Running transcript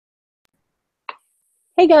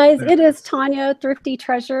Hey guys, it is Tonya, Thrifty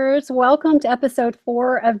Treasures. Welcome to episode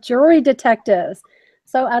 4 of Jewelry Detectives.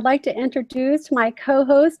 So I'd like to introduce my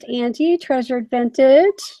co-host, Angie, Treasured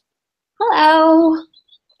Vintage. Hello,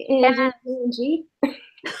 Angie.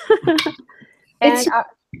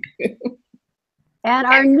 And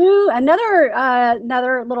our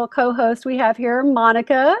another little co-host we have here,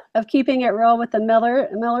 Monica of Keeping It Real with the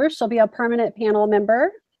Millers. She'll be a permanent panel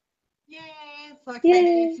member. Yay! So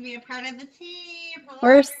excited to be a part of the team. Hello,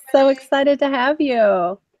 We're everybody. so excited to have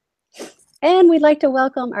you. And we'd like to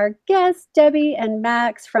welcome our guests, Debbie and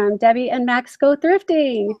Max from Debbie and Max Go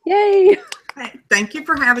Thrifting. Yay! Hey, thank you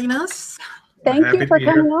for having us. Thank you for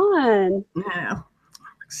coming on. Yeah, I'm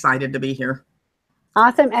excited to be here.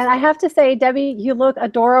 Awesome. And I have to say, Debbie, you look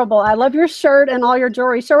adorable. I love your shirt and all your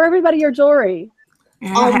jewelry. Show everybody your jewelry.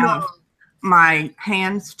 And I have my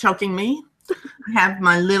hands choking me. I have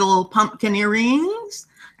my little pumpkin earrings.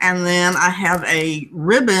 And then I have a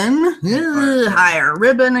ribbon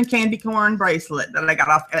and candy corn bracelet that I got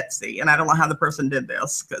off Etsy. And I don't know how the person did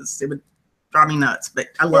this because it would drive me nuts, but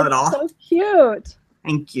I love it all. So cute.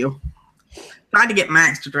 Thank you. Tried to get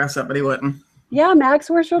Max to dress up, but he wouldn't. Yeah, Max,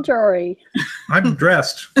 where's your jewelry? I'm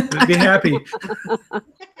dressed. I'd be happy.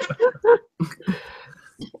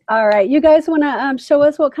 All right. You guys want to show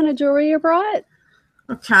us what kind of jewelry you brought?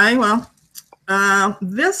 Okay, well,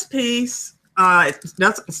 this piece,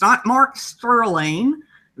 it's not marked sterling,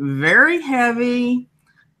 very heavy,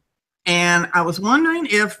 and I was wondering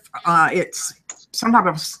if it's some type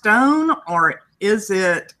of stone or is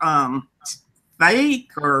it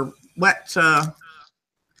fake or what?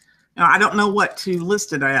 I don't know what to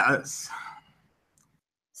list it as.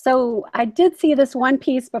 So I did see this one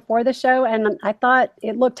piece before the show, and I thought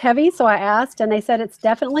it looked heavy, so I asked, and they said it's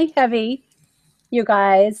definitely heavy, you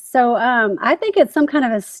guys. So I think it's some kind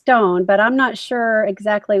of a stone, but I'm not sure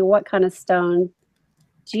exactly what kind of stone.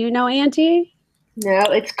 Do you know, Angie? No,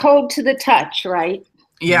 it's cold to the touch, right?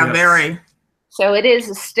 Yeah, Yes. very. So it is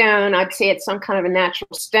a stone. I'd say it's some kind of a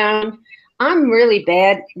natural stone. I'm really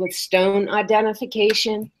bad with stone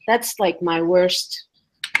identification. That's like my worst,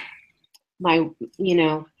 my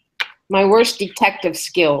worst detective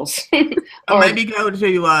skills. Or maybe go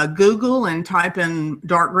to Google and type in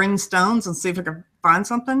dark green stones and see if I can find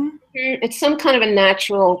something. It's some kind of a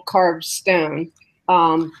natural carved stone.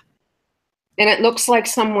 And it looks like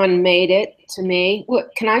someone made it to me. What,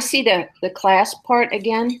 can I see the clasp part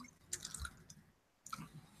again?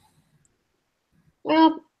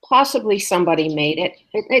 Well, possibly somebody made it.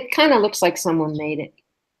 It kind of looks like someone made it.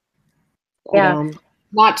 But, Yeah.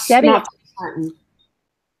 Not certain.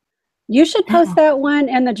 You should post that one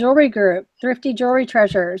in the jewelry group, Thrifty Jewelry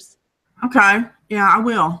Treasures. Okay, yeah, I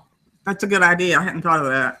will. That's a good idea. I hadn't thought of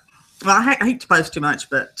that. Well, I hate to post too much,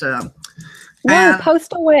 but No,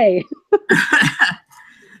 post away.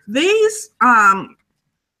 these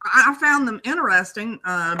I found them interesting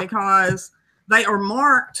because they are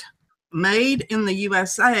marked made in the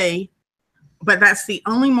USA, but that's the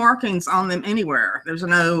only markings on them anywhere. There's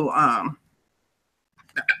no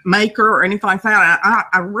maker or anything like that.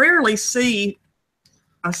 I rarely see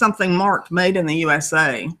something marked made in the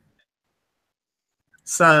USA.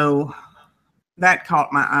 So that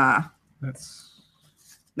caught my eye.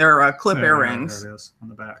 They're clip earrings. There it is on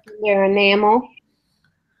the back. They're enamel.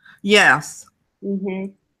 Yes.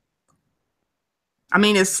 Mm-hmm. I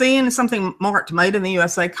mean, is seeing something marked made in the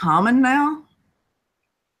USA common now?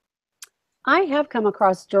 I have come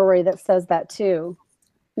across jewelry that says that too,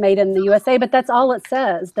 made in the USA, but that's all it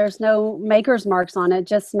says. There's no maker's marks on it,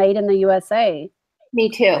 just made in the USA. Me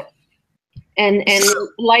too. And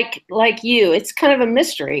like you, it's kind of a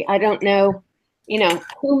mystery. I don't know,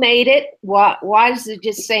 who made it? Why does it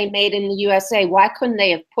just say made in the USA? Why couldn't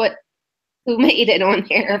they have put who made it on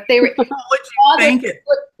there? If they were Would you think it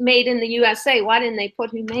put made in the USA, why didn't they put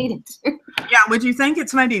who made it? Yeah, would you think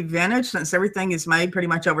it's maybe vintage since everything is made pretty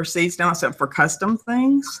much overseas now except for custom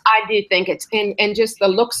things? I do think it's and just the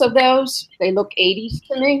looks of those, they look 80s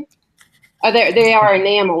to me. Oh, they are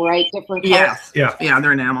enamel, right? Different colors. Yeah,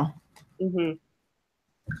 they're enamel. Mm-hmm.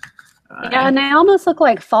 Yeah, and they almost look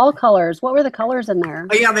like fall colors. What were the colors in there?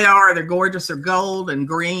 Oh, yeah, they are. They're gorgeous. They're gold and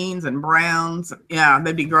greens and browns. Yeah,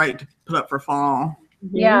 they'd be great to put up for fall.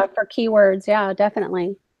 Mm-hmm. Yeah, for keywords. Yeah,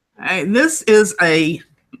 definitely. Hey, this is a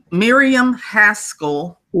Miriam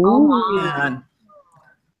Haskell one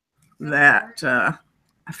that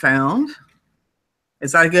I found.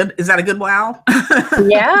 Is that a good wow?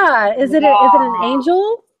 Yeah. Is it an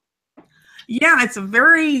angel? Yeah, it's a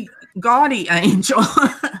very gaudy angel.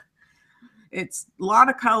 It's a lot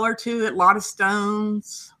of color to it, a lot of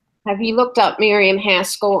stones. Have you looked up Miriam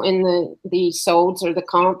Haskell in the solds or the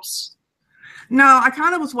comps? No, I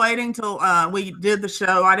kind of was waiting till we did the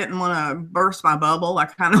show. I didn't want to burst my bubble. I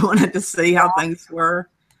kind of wanted to see how things were.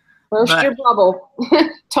 Burst your bubble.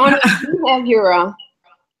 Tonya, do you have your, are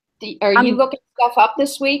you looking stuff up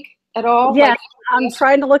this week at all? Yeah, I'm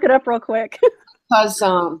trying to look it up real quick. Because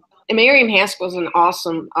Miriam Haskell's an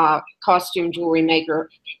awesome costume jewelry maker,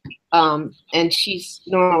 and she's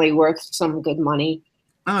normally worth some good money.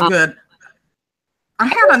 Oh, good. I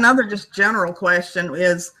had another just general question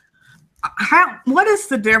is, what is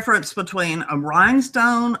the difference between a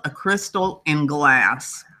rhinestone, a crystal, and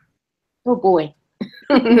glass? Oh, boy.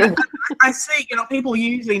 I see, people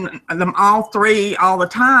using them all three all the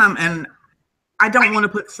time, and I don't want to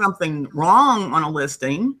put something wrong on a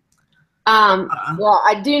listing. Well,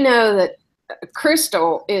 I do know that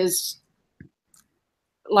crystal is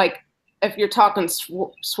like, if you're talking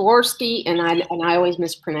Swarovski, and I always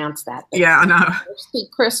mispronounce that. Yeah, I know.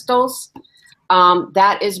 Swarovski crystals,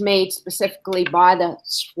 that is made specifically by the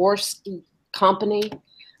Swarovski company.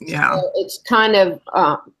 Yeah. So it's kind of,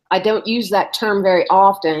 I don't use that term very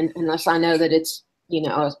often unless I know that it's,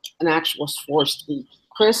 an actual Swarovski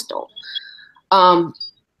crystal.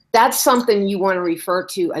 That's something you want to refer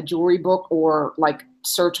to a jewelry book or like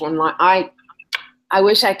search online. I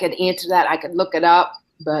wish I could answer that. I could look it up,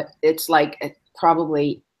 but it's like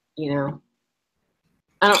probably, I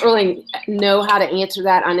don't really know how to answer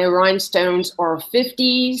that. I know rhinestones are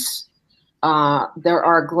 50s. There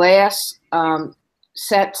are glass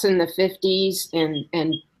sets in the 50s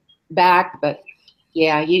and back, but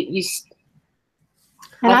yeah,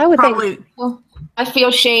 And I would probably, think, well, I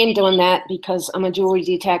feel shame doing that because I'm a jewelry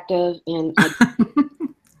detective and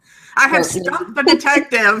I have stumped the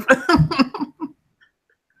detective.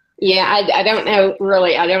 yeah, I don't know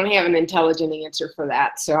really. I don't have an intelligent answer for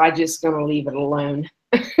that, so I just gonna leave it alone.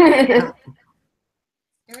 What's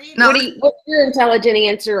your intelligent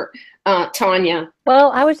answer, Tonya?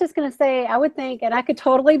 well, I was just going to say, I would think, and I could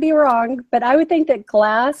totally be wrong, but I would think that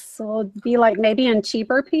glass will be like maybe in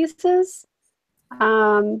cheaper pieces.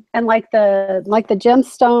 And like the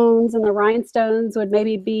gemstones and the rhinestones would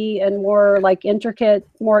maybe be in more like intricate,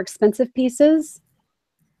 more expensive pieces.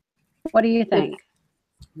 What do you think?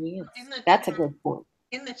 Yeah, that's a good point.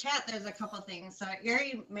 In the chat, there's a couple things. So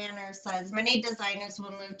Erie Manor says many designers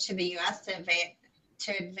will move to the U.S. to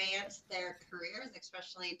advance their careers,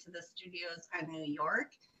 especially to the studios in New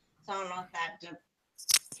York. So I don't know if that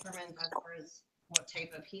determines as far as what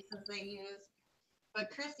type of pieces they use. But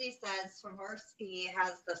Christy says Swarovski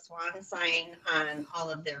has the swan sign on all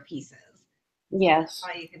of their pieces. Yes.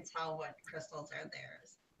 That's how you can tell what crystals are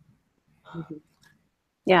theirs.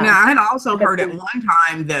 Yeah. Now, I had also heard at one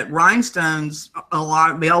time that rhinestones, a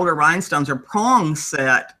lot of the older rhinestones are prong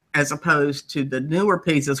set as opposed to the newer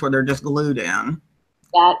pieces where they're just glued in.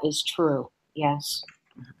 That is true. Yes.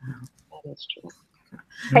 That is true.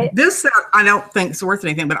 Hey. This set I don't think is worth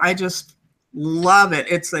anything, but I just love it.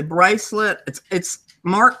 It's a bracelet. It's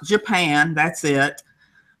marked Japan. That's it.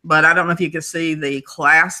 But I don't know if you can see the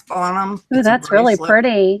clasp on them. Ooh, that's really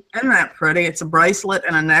pretty. Isn't that pretty? It's a bracelet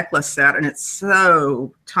and a necklace set, and it's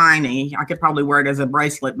so tiny. I could probably wear it as a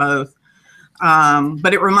bracelet both.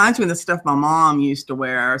 But it reminds me of the stuff my mom used to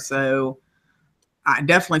wear. So I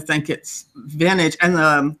definitely think it's vintage. And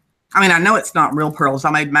I know it's not real pearls. I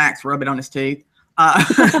made Maxx rub it on his teeth.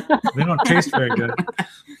 They don't taste very good.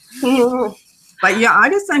 But yeah, I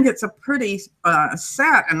just think it's a pretty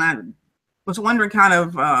set, and I was wondering kind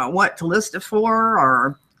of what to list it for,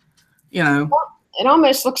 or Well, it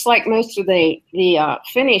almost looks like most of the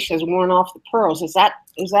finish has worn off the pearls. Is that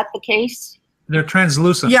the case? They're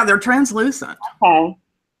translucent. Yeah, they're translucent. Okay.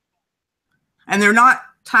 And they're not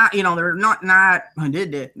tied. They're not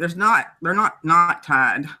There's not. They're not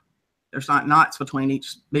tied. There's not knots between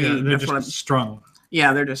each bead. Yeah, they're just strung.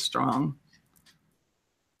 Yeah, they're just strung.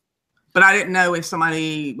 But I didn't know if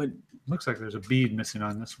somebody would. Looks like there's a bead missing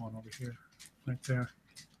on this one over here, right there.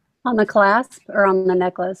 On the clasp or on the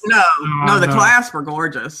necklace? No, the clasps are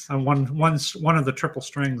gorgeous. And one of the triple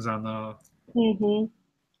strings on the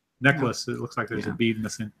necklace, it looks like there's a bead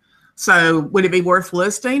missing. So would it be worth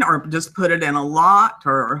listing, or just put it in a lot,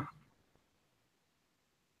 or?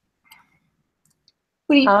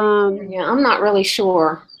 What do you think? Yeah, I'm not really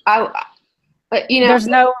sure. But there's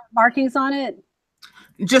no markings on it.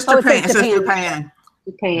 Just Japan. It says Japan.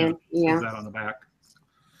 Japan. Yeah. That on the back.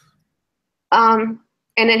 And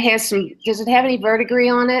it has some. Does it have any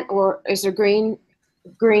verdigris on it, or is there green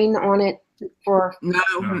on it? For no,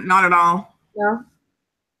 not at all. No.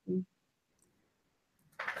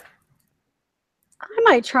 I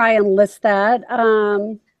might try and list that.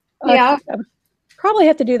 Yeah. I probably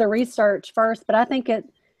have to do the research first, but I think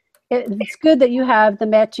it's good that you have the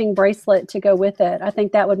matching bracelet to go with it. I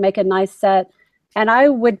think that would make a nice set. And I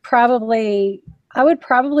would probably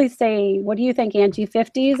say, what do you think, Angie?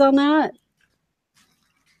 50s on that?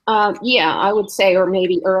 Yeah, I would say, or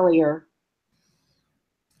maybe earlier.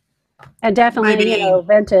 And definitely, Maybe you know,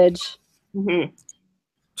 vintage.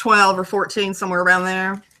 12 or 14, somewhere around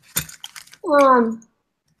there.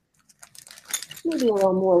 Maybe a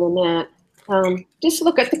little more than that. Just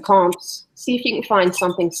look at the comps. See if you can find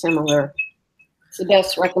something similar. It's the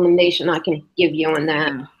best recommendation I can give you on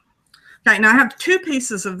that. Okay, now I have 2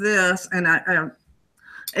 pieces of this, and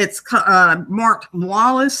it's marked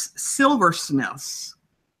Wallace Silversmiths,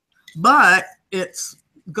 but it's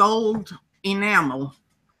gold enamel.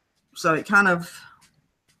 So it kind of...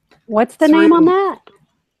 What's the name on that?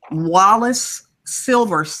 Wallace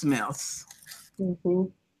Silversmiths.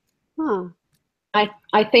 Huh.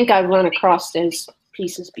 I think I've run across those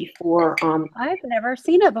pieces before. I've never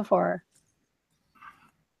seen it before.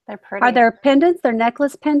 They're pretty. Are there pendants? They're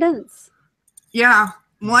necklace pendants? Yeah,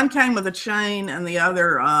 one came with a chain and the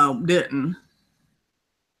other didn't.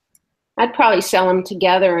 I'd probably sell them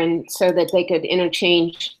together and so that they could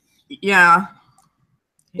interchange. Yeah.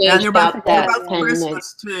 Yeah, and they're both that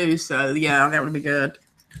Christmas too, so yeah, that would be good.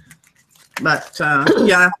 But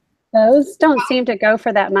yeah. Those don't seem to go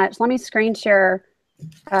for that much. Let me screen share.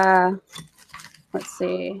 Let's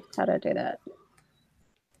see. How do I do that?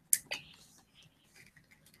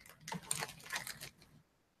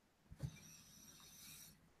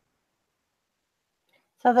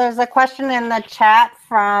 So there's a question in the chat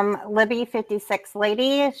from Libby56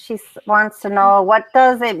 Lady. She wants to know, what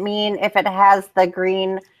does it mean if it has the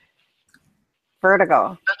green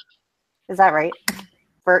vertigo? Is that right?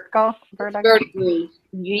 Vertigo? Verdigris.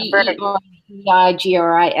 Vigris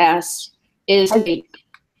is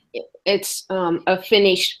it's a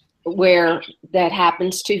finish where that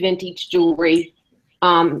happens to vintage jewelry,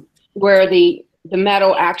 where the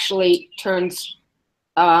metal actually turns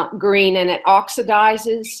green and it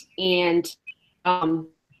oxidizes, and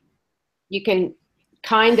you can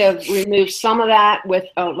kind of remove some of that with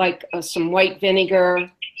some white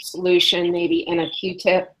vinegar solution, maybe, and a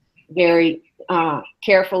Q-tip very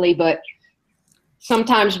carefully. But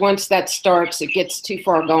sometimes once that starts, it gets too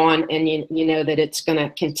far gone, and you know that it's going to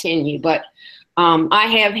continue. But I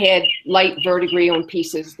have had light verdigris on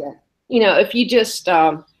pieces that, you know, if you just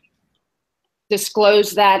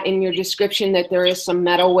disclose that in your description that there is some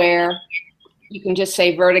metal wear, you can just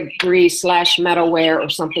say verdigris / metal wear or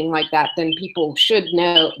something like that. Then people should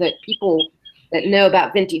know that people that know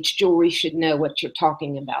about vintage jewelry should know what you're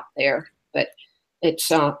talking about there. But it's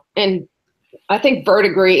and I think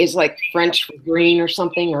verdigris is like French for green or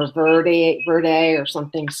something, or verde or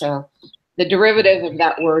something. So the derivative of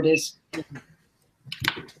that word is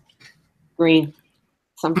green.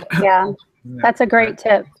 Something. Yeah, that's a great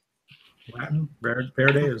tip. Latin,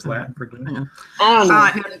 verde is Latin for green. I don't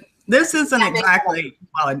know. This isn't exactly,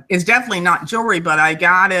 well, it's definitely not jewelry, but I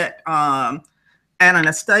got it at an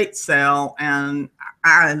estate sale, and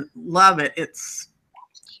I love it. It's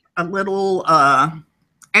a little,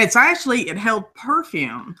 it's actually, it held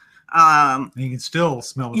perfume. And you can still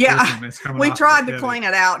smell the perfume. It's coming we off tried to heavy. clean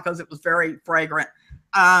it out because it was very fragrant.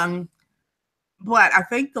 But I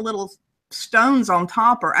think the little stones on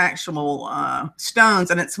top are actual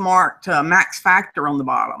stones, and it's marked Maxx Factor on the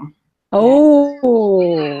bottom. Oh,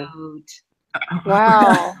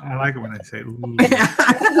 wow. I like it when they say, ooh.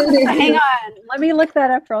 Hang on. Let me look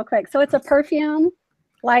that up real quick. So it's a perfume?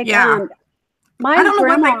 Like, Yeah. my I don't know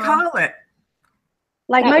grandma, what they call it.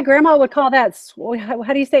 like my grandma would call that,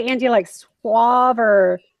 how do you say, Angie, like suave,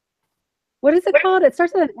 or what is it called? It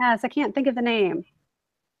starts with an S. I can't think of the name.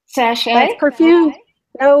 Sachet? But it's perfume.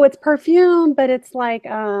 No, it's perfume, but it's like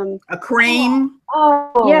A cream.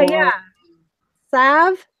 oh yeah.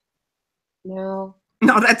 Salve? No.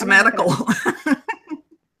 No, that's medical.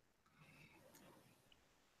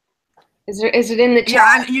 Is it in the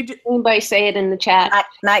chat? Yeah, Anybody say it in the chat?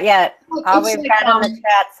 Not yet. All It's we've like, got in the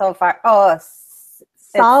chat so far. Oh,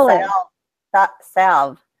 Solid.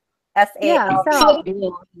 Salve. S-A-L-V. Yeah, salve.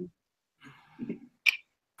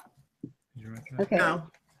 Okay. No.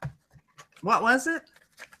 What was it?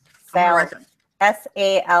 Salve.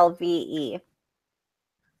 S-A-L-V-E.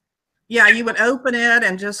 Yeah, you would open it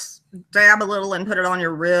and just dab a little and put it on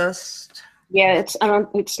your wrist. Yeah, it's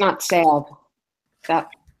not salve.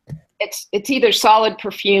 It's either solid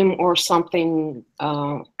perfume or something.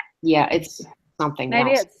 Yeah, it's something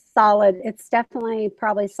Maybe else. it's solid. It's definitely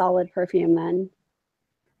probably solid perfume then.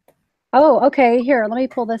 Oh, okay. Here, let me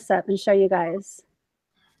pull this up and show you guys.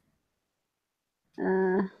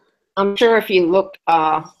 I'm sure if you look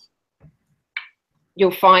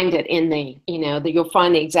you'll find it in the, you'll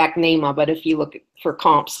find the exact name of it if you look for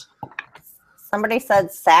comps. Somebody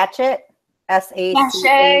said sachet,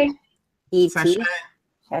 Sachet. SACHET.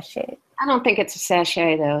 Sachet. I don't think it's a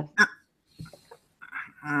sachet though.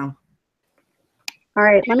 Oh. All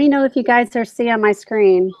right, let me know if you guys are seeing my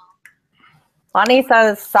screen. Lonnie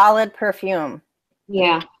says solid perfume.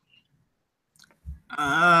 Yeah.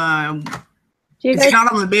 It's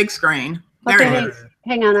not on the big screen. There Okay, it is.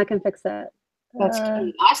 hang on, I can fix that. That's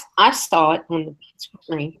cute. I saw it on the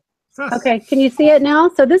screen. Okay, can you see it now?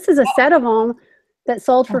 So this is a set of them that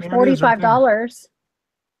sold for $45.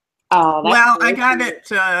 Oh, that's Well, I really got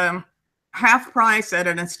cute. it half price at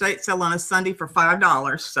an estate sale on a Sunday for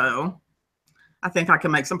 $5. So I think I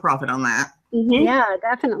can make some profit on that. Mhm. Yeah,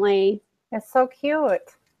 definitely. It's so cute.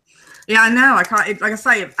 Yeah, I know. I caught it. Like I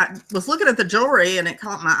say, I was looking at the jewelry and it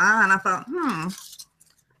caught my eye, and I thought,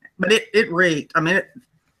 but it reeked. I mean,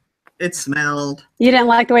 it smelled. You didn't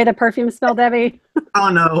like the way the perfume smelled, Debbie? Oh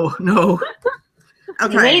no.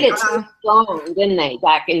 Okay. They made it too strong, didn't they,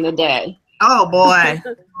 back in the day? Oh boy,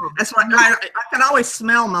 that's what I can always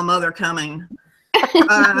smell my mother coming.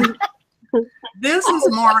 This is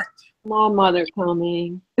marked My mother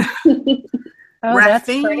coming. Oh, that's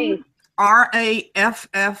Raffine, pretty. Raffine.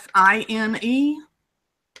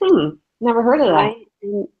 Never heard of that.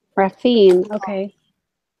 Raffine, okay.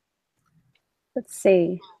 Let's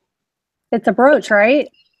see. It's a brooch, right?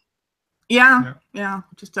 Yeah.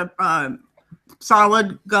 Just a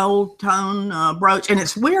solid gold tone brooch, and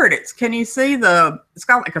it's weird. Can you see it's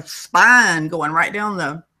got like a spine going right down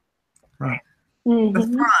the front.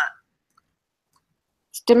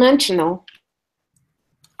 It's dimensional.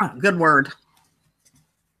 Oh, good word.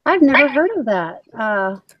 I've never heard of that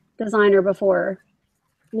designer before.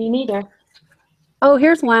 Me neither. Oh,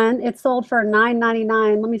 here's one. It sold for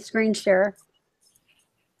 $9.99. Let me screen share.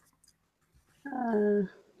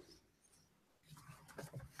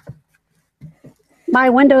 My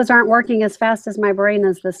windows aren't working as fast as my brain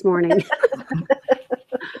is this morning.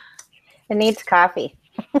 It needs coffee.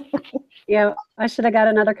 Yeah, I should have got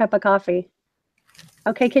another cup of coffee.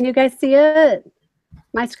 Okay, can you guys see it?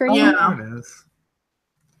 My screen? Yeah. There it is.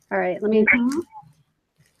 All right, let me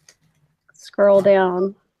scroll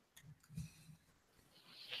down.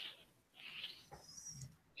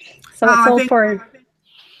 So it sold for...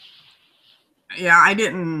 Yeah, I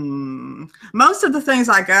didn't. Most of the things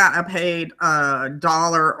I got, I paid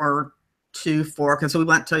 $1 or $2 for, because we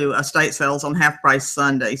went to estate sales on half price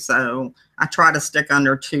Sunday. So I try to stick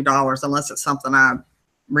under $2 unless it's something I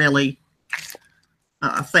really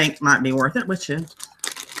think might be worth it, which is.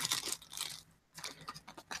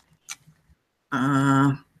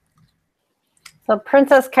 So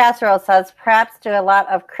Princess Casserole says perhaps do a lot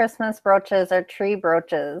of Christmas brooches or tree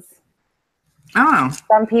brooches. Oh.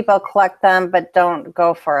 Some people collect them, but don't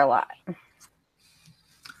go for a lot.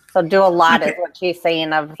 So do a lot is what she's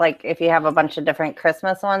saying, of like, if you have a bunch of different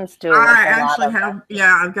Christmas ones, do like I a lot actually of have, them.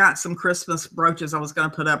 yeah, I've got some Christmas brooches I was going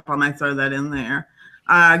to put up. I may throw that in there.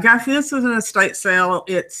 Guys, this is an estate sale.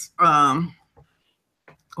 It's,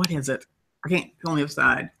 what is it? I can't go on the other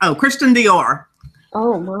side. Oh, Christian Dior.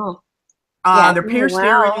 Oh, wow. They're pierced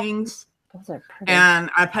earrings. Those are pretty. And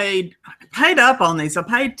I paid up on these. I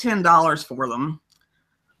paid $10 for them,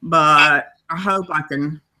 but I hope I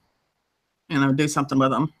can, do something with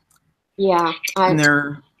them. Yeah. And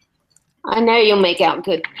I know you'll make out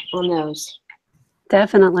good on those.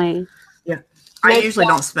 Definitely. Yeah. I usually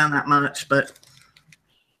don't spend that much, but.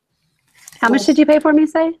 How much did you pay for me,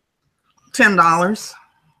 say? $10.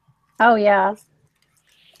 Oh, yeah.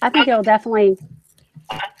 I think it'll definitely,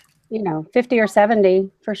 50 or 70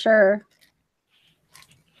 for sure.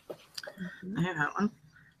 I have that one.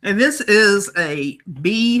 And this is a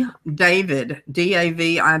B. David,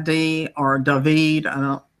 D-A-V-I-D, or David. I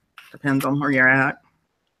don't, depends on where you're at.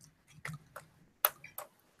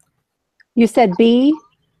 You said B?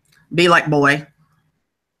 B like boy.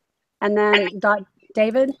 And then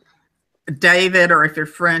David? David, or if you're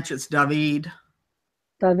French, it's David.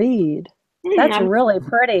 David. That's really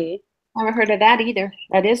pretty. I haven't heard of that either.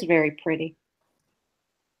 That is very pretty.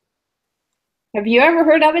 Have you ever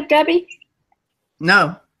heard of it, Debbie?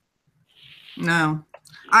 No.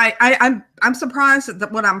 I'm surprised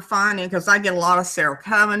at what I'm finding, because I get a lot of Sarah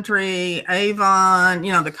Coventry, Avon,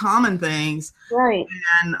 the common things. Right.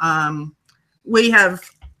 And we have,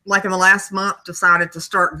 like in the last month, decided to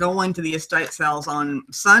start going to the estate sales on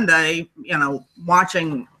Sunday,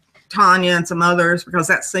 watching Tonya and some others, because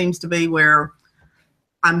that seems to be where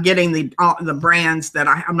I'm getting the brands that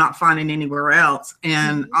I'm not finding anywhere else.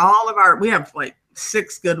 And we have like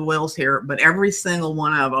 6 Goodwills here, but every single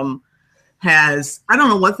one of them has, I don't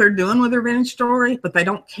know what they're doing with their vintage jewelry, but they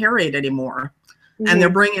don't carry it anymore. And they're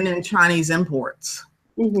bringing in Chinese imports.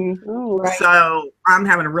 Oh, right. So I'm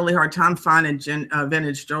having a really hard time finding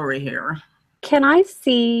vintage jewelry here. Can I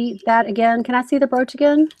see that again? Can I see the brooch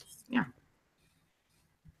again? Yeah.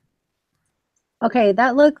 Okay,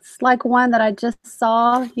 that looks like one that I just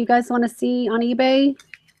saw. You guys want to see on eBay?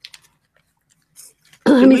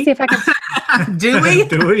 Let me see if I can. Do we?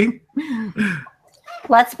 Do we?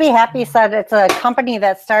 Let's Be Happy said it's a company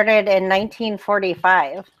that started in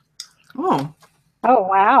 1945. Oh, Oh,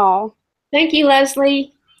 wow. Thank you,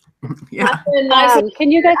 Leslie. yeah. Leslie,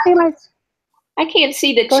 Can you guys see my? I can't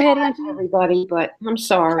see the Go ahead, chat, Angie. everybody, but I'm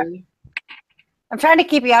sorry. I'm trying to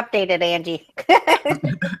keep you updated, Angie.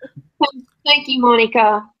 Thank you,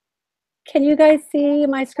 Monica. Can you guys see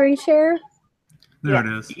my screen share? There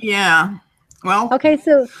it is. Yeah. Well, Okay,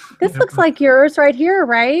 so this looks like yours right here,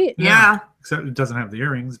 right? yeah. Except it doesn't have the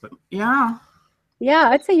earrings, but Yeah. Yeah,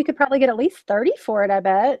 I'd say you could probably get at least 30 for it, I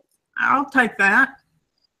bet. I'll take that.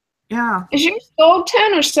 Yeah. Is yours gold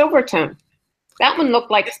tone or silver tone? That one looked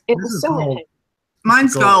like it This was is silver gold. tone.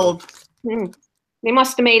 Mine's gold. They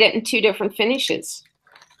must have made it in 2 different finishes.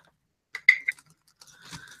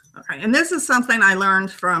 Okay. And this is something I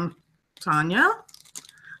learned from Tonya.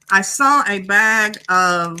 I saw a bag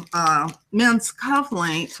of men's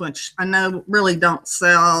cufflinks, which I know really don't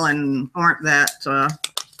sell and aren't that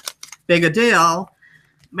big a deal.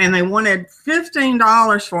 And they wanted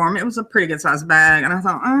 $15 for them. It was a pretty good sized bag. And I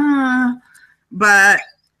thought, but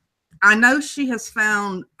I know she has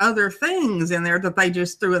found other things in there that they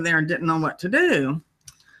just threw in there and didn't know what to do.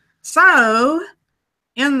 So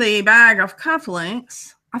in the bag of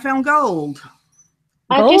cufflinks, I found gold.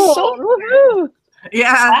 I just saw Woohoo!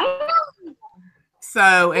 Yeah. that.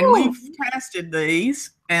 So, and we've tested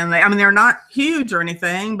these, and they, I mean, they're not huge or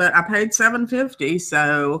anything, but I paid $7.50.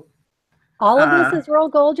 So, All of this is real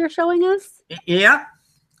gold you're showing us? yeah.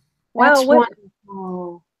 Wow, That's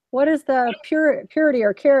wonderful. what is the purity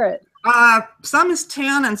or carat? Some is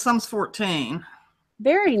 10 and some's 14.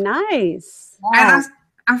 Very nice. And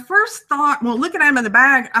I first thought, well, looking at them in the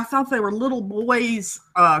bag, I thought they were little boys'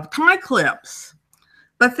 tie clips.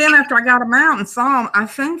 But then after I got them out and saw them, I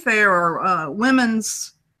think they are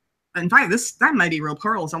women's. In fact, that may be real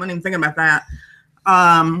pearls. I wasn't even thinking about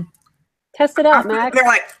that. Test it out, Max. They're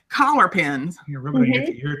like collar pins. you're really going to get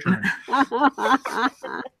to your turn.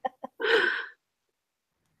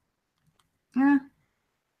 Yeah.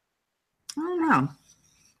 I don't know.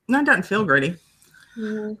 That doesn't feel gritty.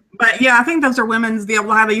 But yeah, I think those are women's.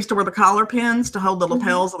 How they used to wear the collar pins to hold the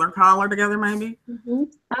lapels of their collar together, maybe.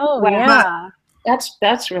 Oh, Wow. yeah.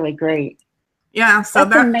 That's really great. Yeah. So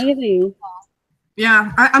That's amazing.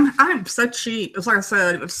 Yeah, I'm so cheap. It's like I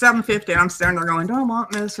said, it was $7.50. I'm standing there going, do I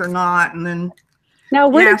want this or not? And then Now,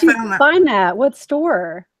 where yeah, did you found that. find that? What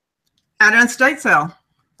store? At an estate sale.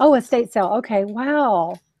 Oh, estate sale. Okay,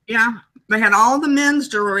 wow. Yeah, they had all the men's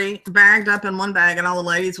jewelry bagged up in one bag, and all the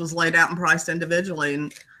ladies was laid out and priced individually.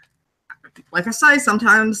 And like I say,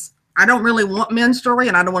 sometimes I don't really want men's jewelry,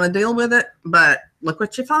 and I don't want to deal with it. But look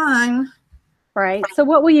what you find. Right. So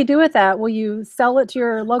what will you do with that? Will you sell it to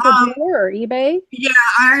your local jeweler or eBay? Yeah,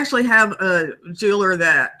 I actually have a jeweler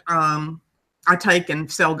that I take and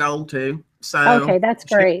sell gold to. So Okay, that's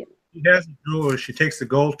great. She has a jeweler she takes the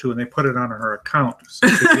gold to, and they put it on her account. So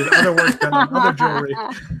in other words, than on other jewelry.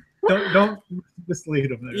 Don't mislead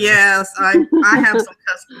them there. Yes, I have some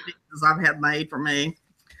custom pieces I've had made for me.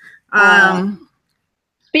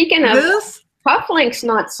 Speaking of This cufflinks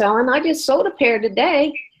not selling, I just sold a pair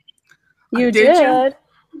today. You Did you? did?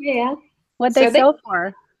 Yeah, What'd So they they- sell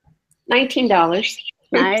for? $19.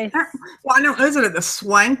 Nice. well, I know, isn't it the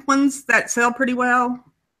swank ones that sell pretty well?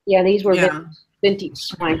 Yeah, these were Yeah. vintage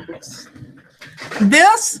swankers.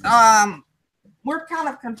 This, we're kind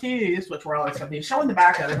of confused, which we're always confused. Show in the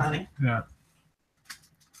back of it, honey. Yeah.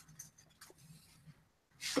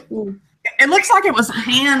 It looks like it was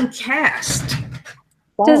hand cast.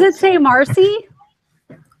 Does it say Marcy?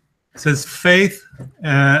 It says Faith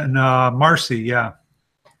and Marcy. Yeah.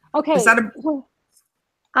 Okay. Is that a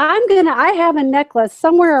I have a necklace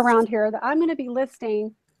somewhere around here that I'm gonna be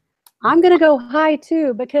listing. I'm gonna go high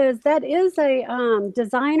too, because that is a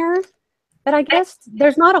designer, but I guess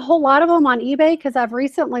there's not a whole lot of them on eBay because I've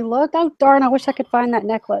recently looked. Oh darn, I wish I could find that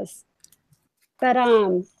necklace. But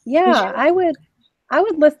yeah, I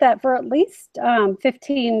would list that for at least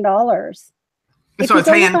 $15. so it's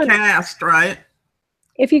hand cast, right?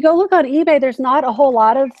 If you go look on eBay, there's not a whole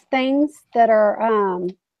lot of things that are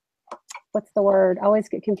what's the word? I always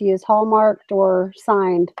get confused. Hallmarked or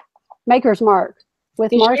signed. Maker's mark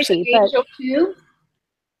with Is yours Marcy. an But angel too?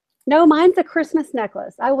 No, mine's a Christmas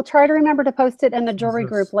necklace. I will try to remember to post it in the jewelry this?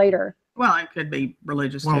 group later. Well, it could be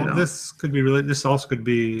religious Well, too. Though. this could be really. This also could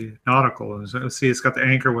be nautical. So, see, it's got the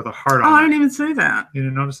anchor with a heart Oh, I on it. didn't even see that. You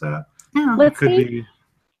didn't notice that? Yeah. It Let's could see. be.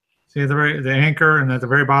 See the anchor, and at the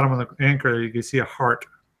very bottom of the anchor, you can see a heart.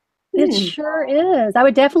 It sure is. I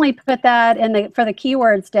would definitely put that in for the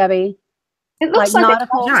keywords, Debbie. It looks Like like,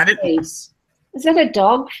 nautical. a dog face. Is that a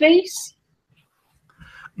dog face?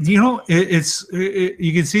 You know,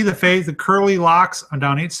 you can see the face, the curly locks on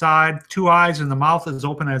down each side, 2 eyes, and the mouth is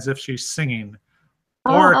open as if she's singing.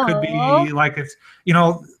 Or it could Oh. be like it's, you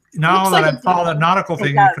know, now Looks that like I've followed that nautical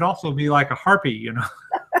thing, it could also be like a harpy, you know,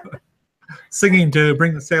 singing to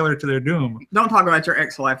bring the sailor to their doom. Don't talk about your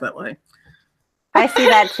ex-wife that way. I see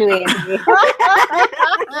that too, Angie.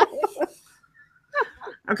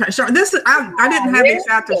 Okay, sure. This is, I didn't have these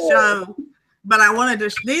out to show, but I wanted to.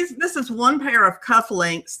 This is one pair of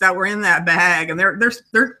cufflinks that were in that bag, and they're.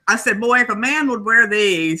 I said, boy, if a man would wear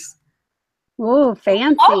these. Ooh,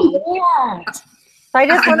 fancy. Oh, yeah. So I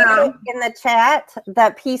just I wanted know. to, in the chat,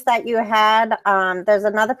 that piece that you had, there's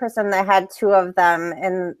another person that had 2 of them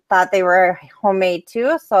and thought they were homemade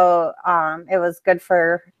too. So it was good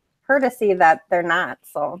for her to see that they're not.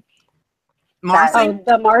 So, Marcy. Oh,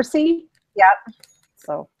 the Marcy? yep.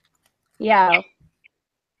 So, Yeah.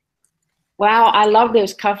 Wow, I love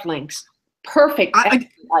those cufflinks. Perfect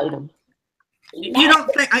item. You don't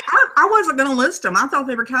think I wasn't going to list them? I thought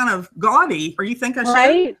they were kind of gaudy. Or you think I should?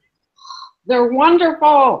 Right? They're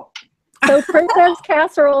wonderful. So Princess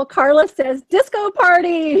Casserole, Carla says, disco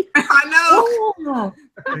party. I know. Oh.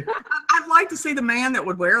 I'd like to see the man that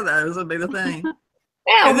would wear those. Would be the thing.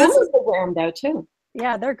 Yeah, And this women would wear them though too.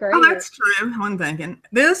 Yeah, they're great. Oh, that's true. I'm thinking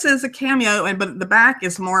this is a cameo, but the back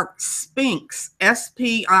is marked Spinx,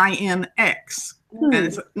 S-P-I-N-X, and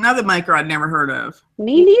it's another maker I'd never heard of.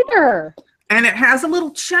 Me neither. And it has a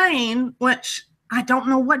little chain, which I don't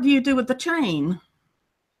know. What do you do with the chain?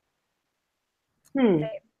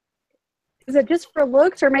 Is it just for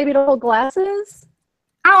looks or maybe to hold glasses?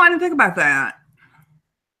 Oh, I didn't think about that.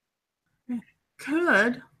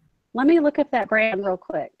 Could. Let me look up that brand real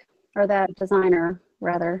quick, or that designer,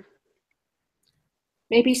 rather.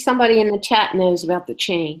 Maybe somebody in the chat knows about the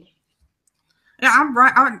chain. Yeah,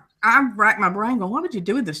 I've racked my brain going, what would you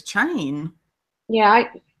do with this chain? Yeah, I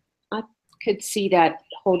could see that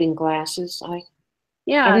holding glasses.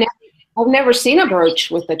 Yeah. I've never seen a brooch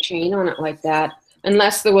with a chain on it like that,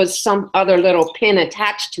 unless there was some other little pin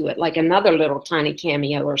attached to it, like another little tiny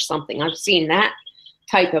cameo or something. I've seen that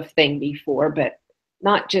type of thing before, but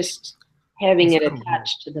not just having it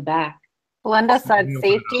attached to the back. Linda said When you open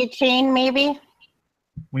it safety chain, maybe.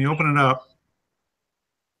 When you open it up,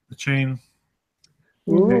 the chain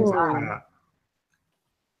Ooh. hangs like that,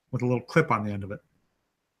 with a little clip on the end of it.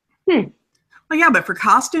 Well, yeah, but for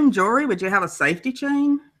costume jewelry, would you have a safety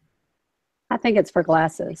chain? I think it's for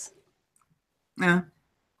glasses. Yeah.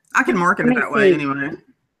 I can market Let it me that way see. anyway.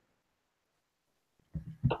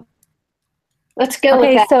 Let's go with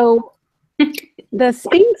Okay, that. so the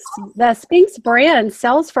Spinx brand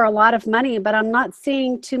sells for a lot of money, but I'm not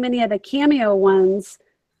seeing too many of the cameo ones.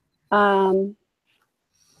 That Oh,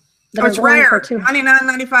 it's are going for rare.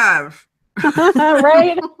 $99.95.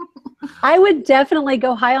 Right? I would definitely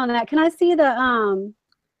go high on that. Can I see the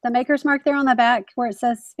maker's mark there on the back where it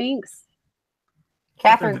says Spinx?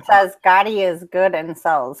 Catherine says Gotti is good and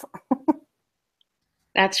sells.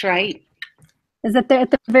 That's right. Is it there at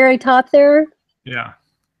the very top there? Yeah.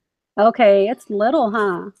 Okay, it's little,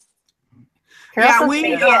 huh? Yeah, Carissa we,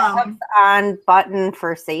 said it hooks on button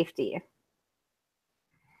for safety.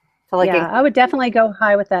 So like Yeah, I would definitely go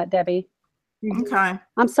high with that, Debbie. Okay.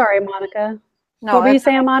 I'm sorry, Monica. no, What were you it's-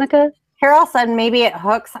 saying, Monica? Carol said maybe it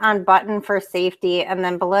hooks on button for safety. And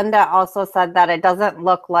then Belinda also said that it doesn't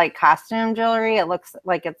look like costume jewelry. It looks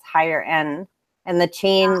like it's higher end. And the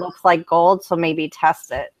chain looks like gold, so maybe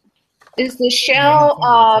test it. Is the shell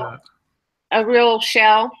a real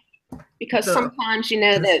shell? Because The- sometimes you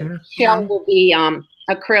know This that here? shell will be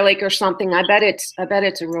acrylic or something. I bet it's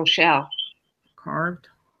a real shell. Carved.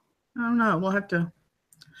 I don't know. We'll have to.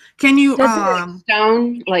 Can you?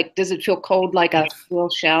 Stone, like, does it feel cold like a real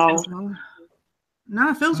shell? No,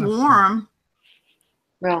 it feels warm.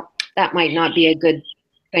 Well, that might not be a good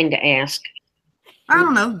thing to ask. I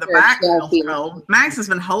don't know. The Sure, back sure, feels cold. Max has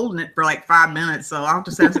been holding it for like 5 minutes, so I'll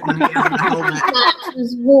just have someone here and holding it. That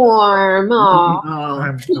is warm. Oh.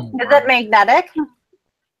 Oh, Is it magnetic?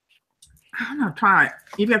 I don't know. Try it.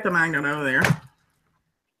 You've got the magnet over there.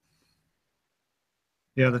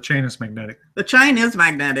 Yeah, the chain is magnetic. The chain is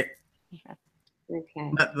magnetic,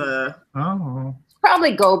 Okay. but the Oh.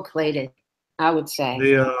 Probably gold plated, I would say.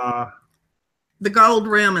 The The gold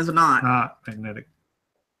rim is not. Not magnetic.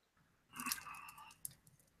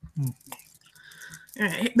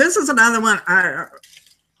 This is another one. I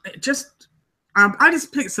just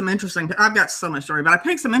picked some interesting. I've got so much story, but I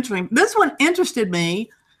picked some interesting. This one interested me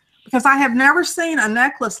because I have never seen a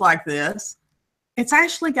necklace like this. It's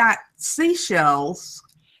actually got seashells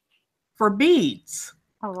for beads.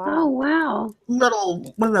 Oh, Oh, wow.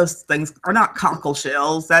 Little one of those things are not cockle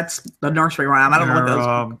shells. That's the nursery rhyme. I don't know what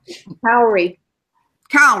those. Cowrie.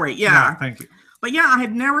 Cowrie, yeah. Thank you. But yeah, I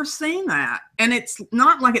had never seen that, and it's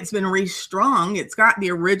not like it's been restrung. It's got the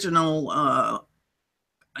original,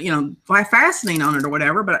 fastening on it or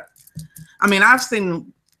whatever. But I mean,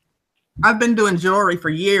 I've been doing jewelry for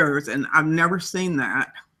years, and I've never seen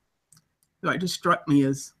that. So it just struck me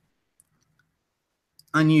as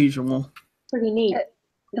unusual. Pretty neat.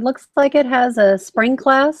 It looks like it has a spring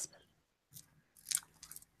clasp.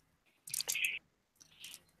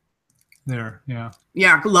 There, yeah.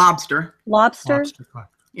 Yeah, lobster. Lobster. Clasp.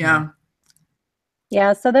 Yeah.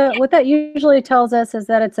 Yeah, so what that usually tells us is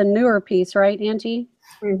that it's a newer piece, right, Angie?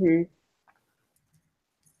 Mm-hmm.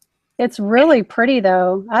 It's really pretty,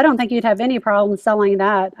 though. I don't think you'd have any problem selling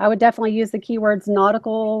that. I would definitely use the keywords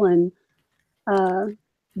nautical and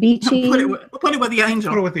beachy. Put it with the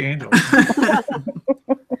angel. Put it with the angel.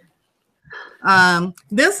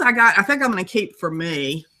 This I think I'm going to keep for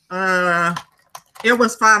me. It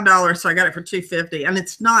was $5, so I got it for $2.50, and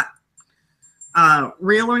it's not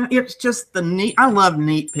real. It's just the neat. I love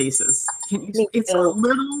neat pieces. It's a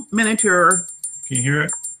little miniature. Can you hear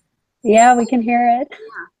it? Yeah, we can hear it.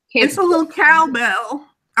 It's a little cowbell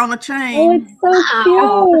on a chain. Oh, it's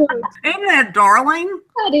so cute. Isn't that darling?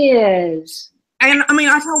 That is. And I mean,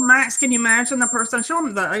 I told Max, can you imagine the person, show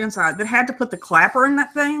him the inside, that had to put the clapper in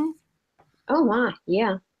that thing? Oh my,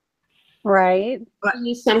 yeah. Right. But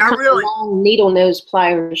Use some kind of long needle nose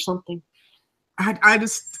plier or something. when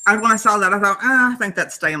I saw that, I thought, I think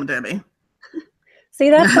that's staying, Debbie. See,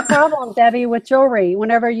 that's the problem, Debbie, with jewelry.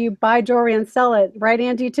 Whenever you buy jewelry and sell it, right,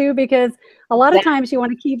 Angie, too? Because a lot of times you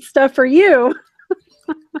want to keep stuff for you.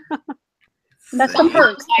 That's the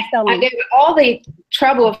perks of I selling. did all the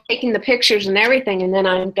trouble of taking the pictures and everything, and then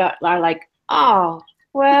I like, oh,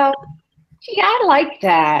 well, gee, I like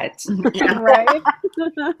that. Yeah. Right?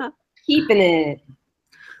 Keeping it.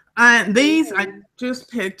 These I just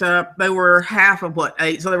picked up. They were half of what,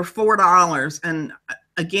 $8, so they were $4. And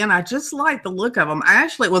again, I just like the look of them.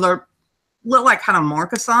 Actually, they look like kind of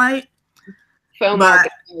marcasite. Faux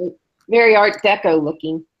market. Very Art Deco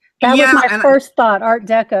looking. That was my first thought, Art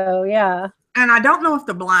Deco, yeah. And I don't know if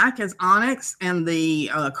the black is onyx and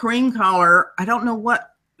the cream color, I don't know what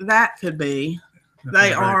that could be.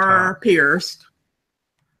 They are pierced.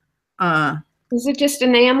 Is it just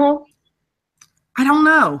enamel? I don't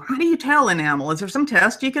know. How do you tell enamel? Is there some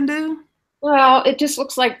test you can do? Well, it just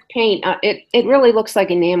looks like paint. It really looks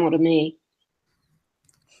like enamel to me.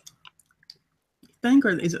 Think, or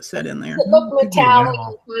is it set in there? It looks metallic.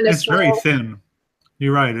 It's very thin.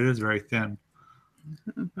 You're right. It is very thin.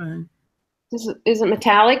 Okay. Is it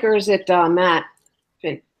metallic or is it matte?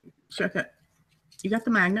 Check it. You got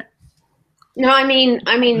the magnet? No, I mean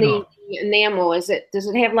the enamel. Does it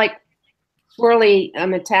have like swirly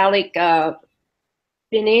metallic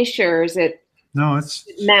finish, or is it? No, it's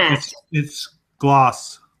matte. It's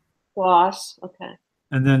gloss. Gloss. Okay.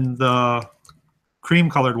 And then the cream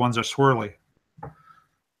colored ones are swirly.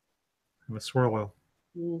 With swirl.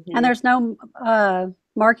 Mm-hmm. And there's no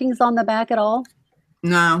markings on the back at all?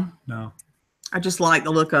 No. No. I just like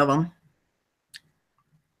the look of them.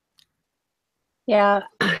 Yeah,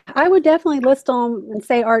 I would definitely list them and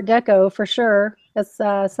say Art Deco for sure. That's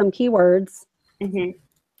some keywords. Mm-hmm.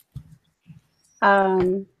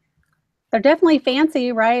 They're definitely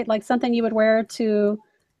fancy, right? Like something you would wear to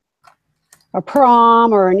a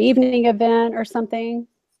prom or an evening event or something.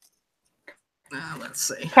 Let's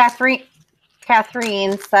see.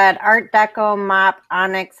 Catherine said Art Deco mop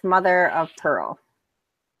onyx mother of pearl.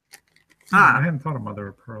 I hadn't thought of mother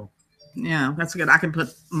of pearl. Yeah, that's good. I can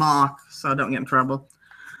put mock so I don't get in trouble.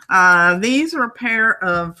 These are a pair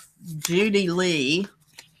of Judy Lee.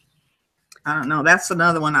 I don't know. That's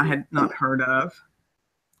another one I had not heard of.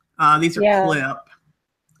 These are clip.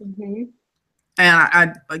 Mm-hmm.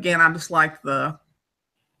 And I just like the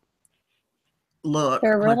look.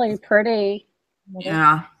 They're really pretty.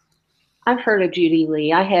 Yeah. I've heard of Judy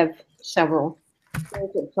Lee. I have several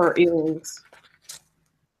her earrings.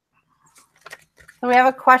 So we have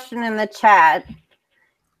a question in the chat.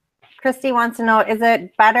 Christy wants to know, is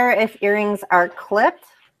it better if earrings are clipped?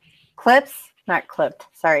 Clips? Not clipped.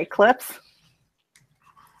 Sorry, clips.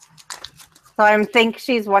 So I think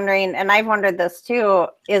she's wondering, and I've wondered this too,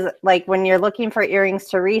 is like when you're looking for earrings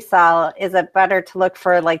to resell, is it better to look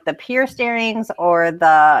for like the pierced earrings or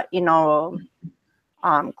the,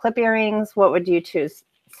 clip earrings? What would you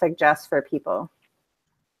suggest for people?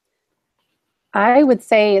 I would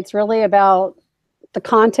say it's really about the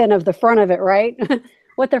content of the front of it, right?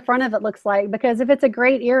 What the front of it looks like. Because if it's a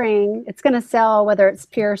great earring, it's going to sell whether it's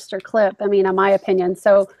pierced or clip, I mean, in my opinion.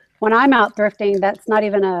 So when I'm out thrifting, that's not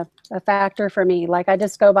even a factor for me. Like I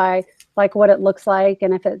just go by like what it looks like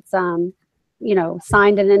and if it's,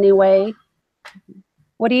 signed in any way.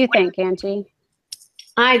 What do you think, Angie?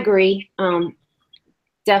 I agree.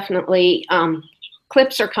 Definitely.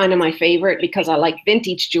 Clips are kind of my favorite because I like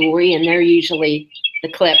vintage jewelry and they're usually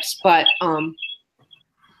the clips, but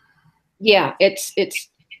yeah, it's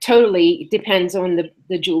totally depends on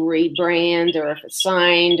the jewelry brand or if it's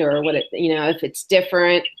signed or what it, if it's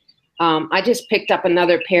different. I just picked up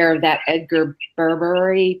another pair of that Edgar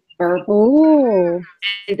Burberry. Ooh.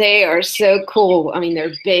 They are so cool. I mean,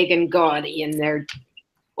 they're big and gaudy and the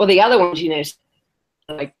other ones,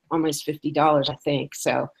 like almost $50, I think.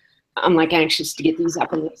 So I'm like anxious to get these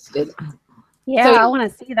up and listed. Yeah, So, I want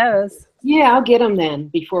to see those. Yeah, I'll get them then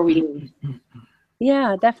before we leave.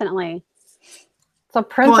 Yeah, definitely. So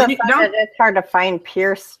Princess said it's hard to find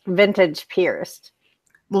vintage pierced.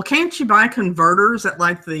 Well, can't you buy converters at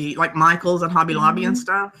like Michael's and Hobby Lobby and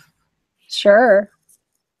stuff? Sure.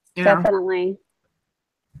 Yeah. Definitely.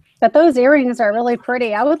 But those earrings are really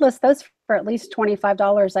pretty. I would list those for at least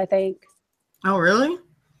 $25, I think. Oh, really?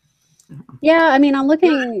 Yeah, I mean, I'm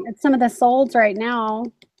looking at some of the solds right now.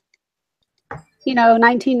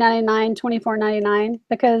 $19.99, $24.99,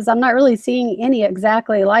 because I'm not really seeing any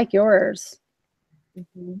exactly like yours.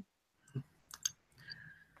 Mm-hmm.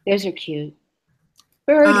 Those are cute.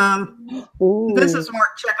 This is more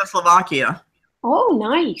Czechoslovakia. Oh,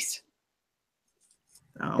 nice.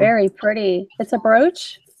 So, very pretty. It's a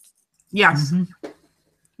brooch? Yes. Mm-hmm.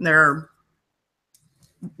 They're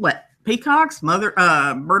what? Peacocks? Bird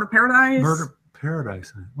of Paradise? Bird of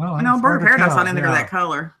Paradise. Well, no, Bird of Paradise. I didn't think of that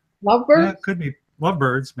color. Lovebirds? Yeah, it could be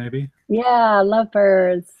lovebirds, maybe. Yeah,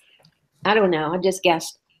 lovebirds. I don't know. I just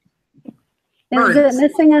guessed. Is it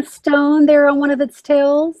missing a stone there on one of its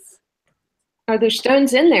tails? Are there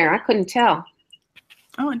stones in there? I couldn't tell.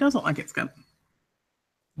 Oh, it does look like it's got.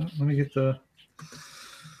 Let me get the.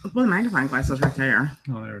 Well, the magnifying glass is right there.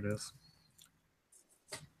 Oh, there it is.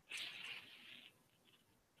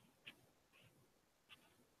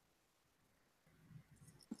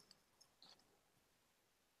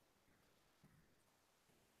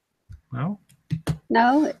 No?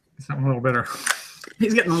 No? Something a little better.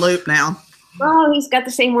 He's getting looped now. Oh, he's got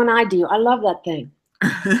the same one I do. I love that thing.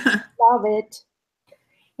 Love it.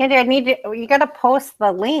 Andy, you got to post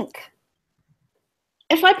the link.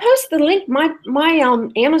 If I post the link, my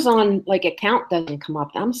Amazon account doesn't come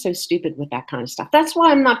up. I'm so stupid with that kind of stuff. That's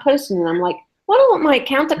why I'm not posting it. I'm like, well, I don't want my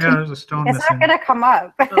account to come up. There's a stone It's missing. not going to come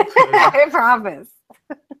up. I promise.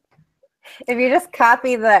 If you just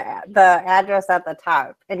copy the address at the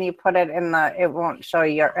top and you put it in it won't show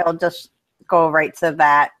you. It'll just go right to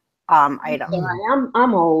that item. Sorry,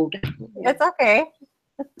 I'm old. It's okay.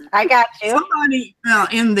 I got you. Somebody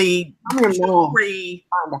in the jewelry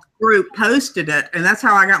group posted it, and that's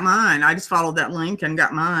how I got mine. I just followed that link and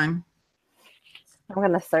got mine. I'm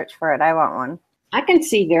going to search for it. I want one. I can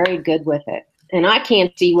see very good with it. And I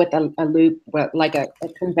can't see with a loop, like a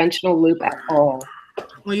conventional loop at all.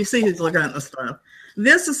 Well, you see who's looking at the stuff.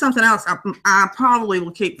 This is something else I probably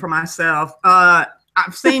will keep for myself. I've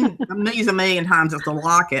seen these a million times as a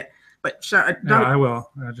locket, but yeah, I will.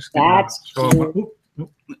 I just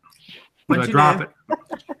What'd you drop do? it.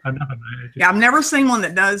 Yeah, I've never seen one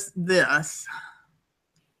that does this.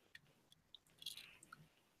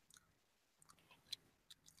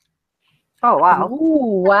 Oh, wow.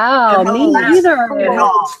 Oh, wow. Me neither. It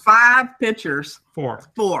holds 5 pictures. Four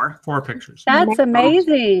pictures. That's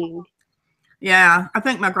amazing. Yeah, I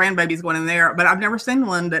think my grandbaby's going in there, but I've never seen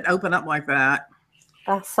one that opened up like that.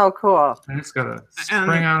 That's so cool. And it's got a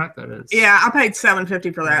spring on it that is. Yeah, I paid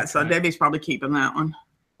 $7.50 for that, so Debbie's probably keeping that one.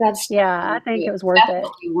 Yeah, I think it was worth it.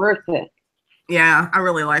 Worth it. Yeah, I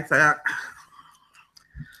really like that.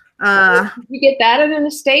 Did you get that at an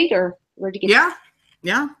estate, or where'd you get?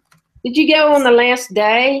 Yeah. Did you go on the last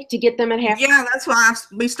day to get them at half? Yeah, that's why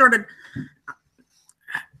we started.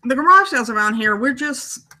 The garage sales around here, we're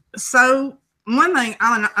just so. One thing,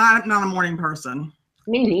 I'm not a morning person.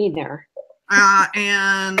 Me neither.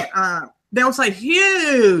 And they'll say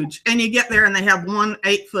huge, and you get there and they have 1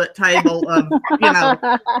 8-foot table of, you know,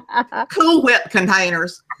 Cool Whip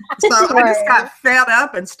containers. So I just got fed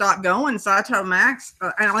up and stopped going. So I told Max,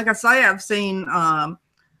 and like I say, I've seen, I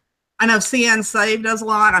know CN Save does a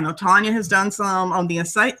lot. I know Tonya has done some on the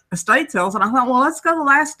estate sales. And I thought, well, let's go the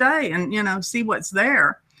last day and, you know, see what's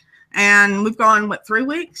there. And we've gone, what, 3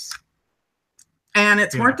 weeks? And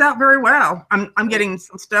it's worked out very well. I'm getting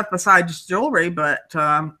some stuff besides jewelry, but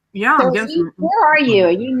yeah. So where are you?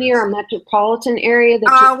 Are you near a metropolitan area?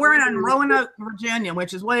 We're in Roanoke, Virginia,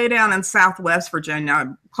 which is way down in Southwest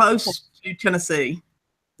Virginia, close to Tennessee.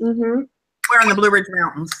 Mm-hmm. We're in the Blue Ridge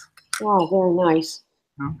Mountains. Oh, very nice.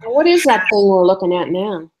 What is that thing we're looking at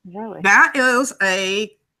now? Really? That is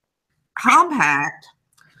a compact.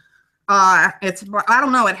 It's, I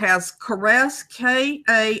don't know, it has Caress,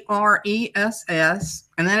 Karess,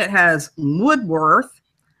 and then it has Woodworth.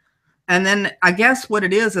 And then I guess what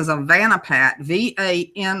it is a Vanipat,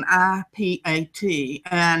 Vanipat.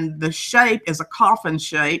 And the shape is a coffin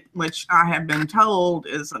shape, which I have been told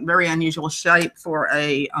is a very unusual shape for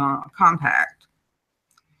a compact.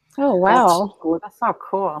 Oh, wow. That's so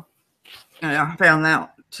cool. Yeah, I found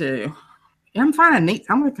that too. Yeah, I'm finding neat.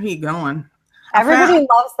 I'm going to keep going. Everybody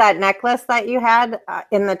loves that necklace that you had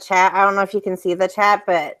in the chat. I don't know if you can see the chat,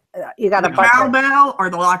 but you got the cowbell or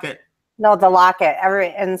the locket? No, the locket.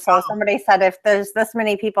 And so somebody said if there's this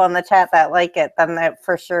many people in the chat that like it, then that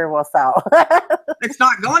for sure will sell. It's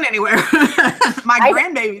not going anywhere. My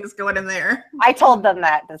grandbaby is going in there. I told them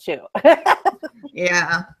that too.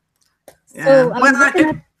 Yeah. So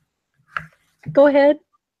go ahead.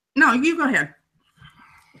 No, you go ahead.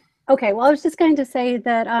 Okay, well, I was just going to say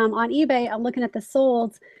that on eBay, I'm looking at the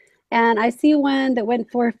solds, and I see one that went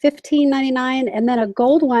for $15.99, and then a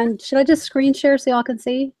gold one. Should I just screen share so y'all can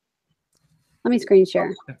see? Let me screen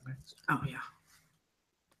share. Oh, yeah.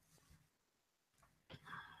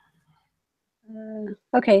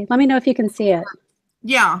 Okay, let me know if you can see it.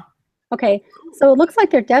 Yeah. Okay, so it looks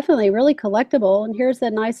like they're definitely really collectible, and here's a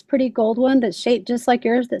nice, pretty gold one that's shaped just like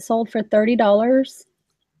yours that sold for $30.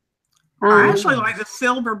 I actually like the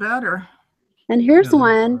silver better. And here's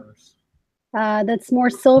one that's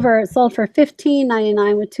more silver. It sold for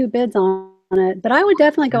 $15.99 with 2 bids on it. But I would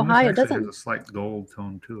definitely go high. It doesn't has a slight gold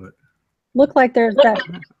tone to it. Look like there's that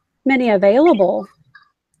many available.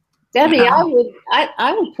 Debbie, I would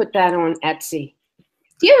put that on Etsy.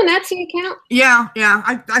 Do you have an Etsy account? Yeah.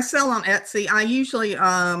 I sell on Etsy. I usually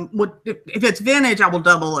would, if it's vintage, I will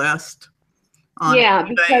double list. Yeah,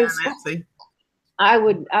 because Etsy. I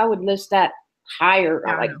would list that higher,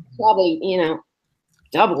 like probably, you know,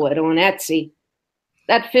 double it on Etsy.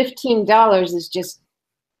 That $15 is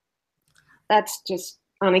that's just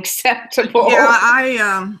unacceptable. Yeah,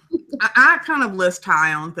 I kind of list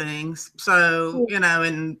high on things. So, you know,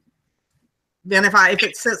 and then if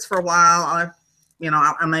it sits for a while,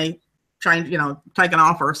 I may change, you know, take an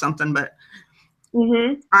offer or something, but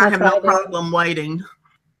I have no problem waiting.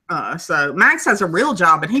 So Max has a real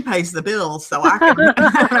job and he pays the bills, so I can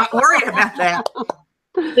not worry about that.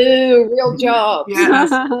 Ooh, real job.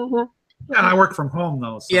 Yes. And I work from home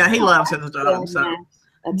though. So. Yeah, he loves his job. So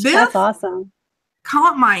that's awesome.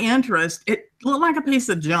 Caught my interest. It looked like a piece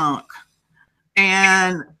of junk,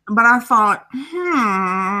 but I thought,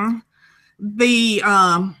 I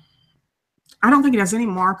don't think it has any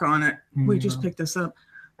mark on it. We just picked this up,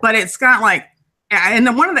 but it's got like, and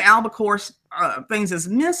then one of the albacore things is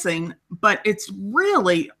missing, but it's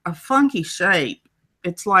really a funky shape.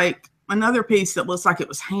 It's like another piece that looks like it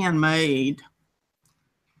was handmade.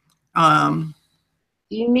 Do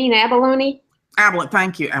you mean abalone?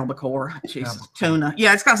 Thank you, albacore. Jesus, tuna.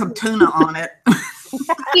 Yeah, it's got some tuna on it.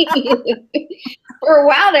 For a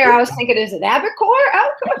while there, I was thinking, is it albacore?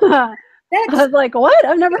 I was like, what?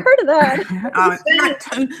 I've never heard of that. I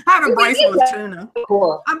have a bracelet with tuna.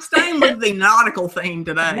 I'm staying with the nautical theme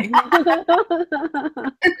today. But,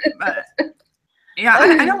 yeah,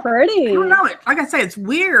 I don't know it. Like I say, it's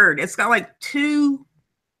weird. It's got like 2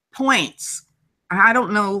 points. I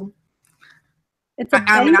don't know. It's a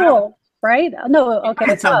bangle, right? No, okay.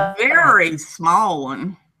 It's a very small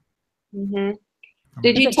one. Did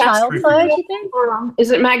you test it? You think?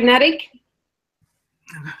 Is it magnetic?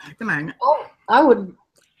 The magnet. Oh, I would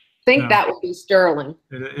think that would be sterling.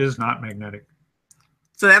 It is not magnetic.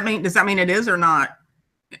 So does that mean it is or not?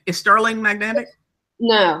 Is sterling magnetic?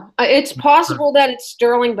 No, it's possible that it's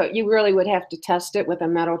sterling, but you really would have to test it with a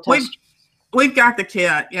metal tester. We've got the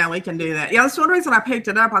kit. Yeah, we can do that. Yeah, that's one reason I picked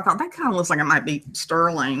it up. I thought that kind of looks like it might be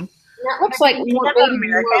sterling. That looks like more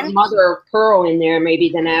mother of pearl in there, maybe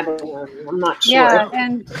than abalone. I'm not sure. Yeah,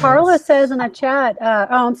 and Carla says in the chat,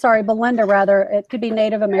 I'm sorry, Belinda rather, it could be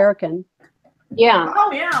Native American. Yeah.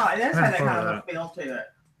 Oh yeah, it does have that Thought kind of of a feel to it.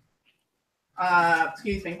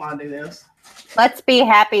 Excuse me while I do this. Let's be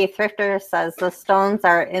happy. Thrifter says the stones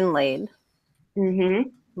are inlaid. Mm-hmm.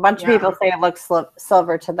 A bunch Yeah. of people say it looks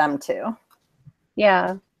silver to them too.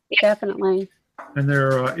 Yeah, definitely. And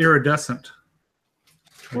they're iridescent.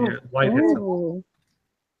 The light hits them. Ooh.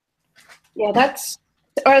 Yeah, that's.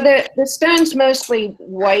 Are the stones mostly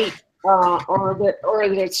white, or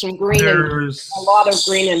there's some green and There's a lot of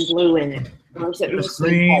green and blue in it, or is it there's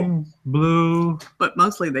mostly white? green, blue. But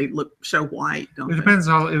mostly they show white, don't It they? depends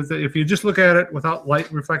how if you just look at it without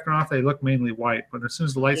light reflecting off, they look mainly white. But as soon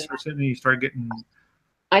as the light starts hitting, you start getting.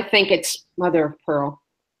 I think it's mother of pearl.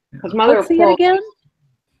 Because mother Let's of see pearl. it again.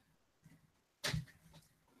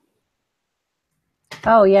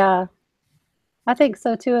 Oh yeah, I think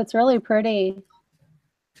so too. It's really pretty.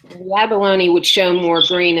 The abalone would show more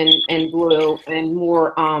green and blue and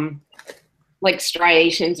more like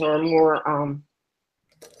striations or more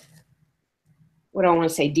what do I want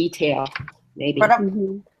to say, detail maybe. But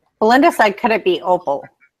Mhm. Belinda said, could it be opal?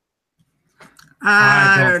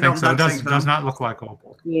 I don't think so. It think does not look like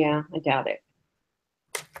opal. Yeah, I doubt it.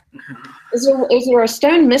 Is there a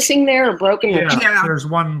stone missing there or broken? Yeah. There's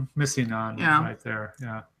one missing on Yeah. right there.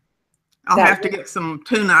 Yeah. I'll That- have to get some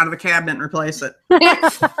tuna out of the cabinet and replace it.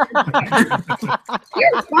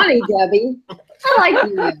 You're funny, Debbie. I like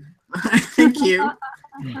you. Thank you.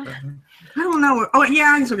 Okay. I don't know. Oh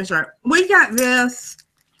yeah, I guess we can start. We got this,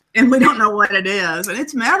 and we don't know what it is, and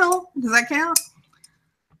it's metal. Does that count?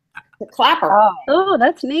 The clapper. Oh, Oh,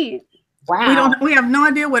 that's neat. Wow. We have no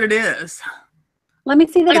idea what it is. Let me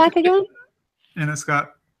see the back again. And it's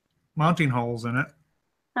got mounting holes in it.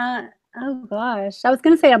 Oh gosh, I was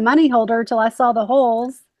going to say a money holder till I saw the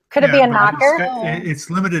holes. could it be Yeah, a but knocker? It's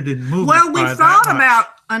limited in movement. Well, we by that thought much. about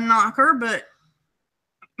a knocker, but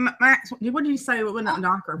Max, what did you say? It wasn't a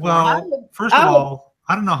knocker. for? Well, first of all,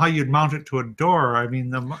 I don't know how you'd mount it to a door. I mean,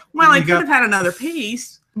 Well, you it could got have had another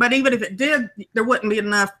piece, but even if it did, there wouldn't be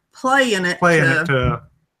enough play in it. to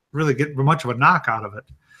really get much of a knock out of it.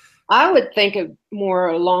 I would think of more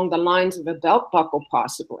along the lines of a belt buckle,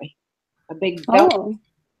 possibly. A big belt, Oh,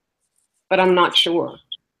 but I'm not sure.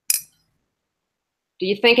 Do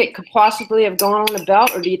you think it could possibly have gone on a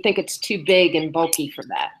belt, or do you think it's too big and bulky for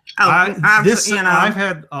that? I've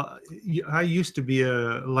had. I used to be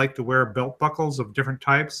like to wear belt buckles of different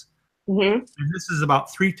types, Mm-hmm. and this is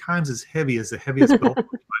about 3 times as heavy as the heaviest belt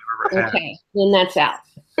buckle I've ever had. Okay, then that's out.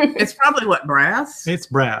 It's probably what, brass? It's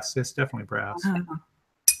brass. It's definitely brass.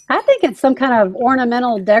 I think it's some kind of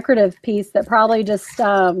ornamental decorative piece that probably just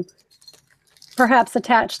perhaps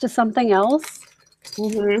attached to something else.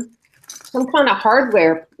 Mm-hmm. Some kind of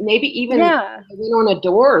hardware, maybe even Yeah. on a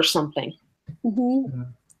door or something. Hmm.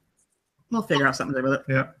 We'll figure out something to do with it.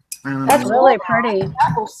 Yeah. I don't know. That's really pretty.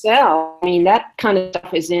 That will sell. I mean, that kind of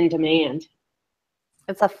stuff is in demand.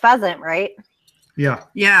 It's a pheasant, right? Yeah.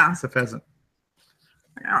 Yeah. It's a pheasant.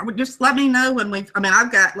 Just let me know when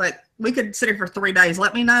I've got we could sit here for 3 days.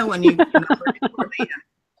 Let me know when you.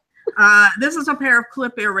 This is a pair of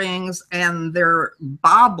clip earrings, and they're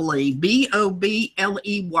Bobley, Bobley.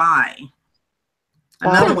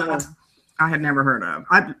 Another one I had never heard of.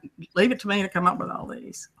 Leave it to me to come up with all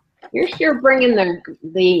these. You're sure bringing the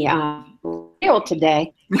real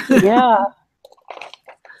today. Yeah.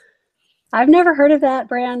 I've never heard of that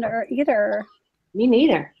brand either. Me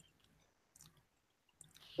neither.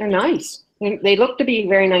 They're nice. They look to be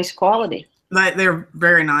very nice quality. They're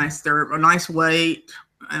very nice. They're a nice weight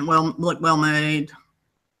and look well made.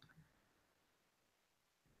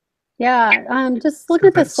 Yeah. Just looking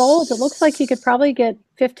at the soles, it looks like you could probably get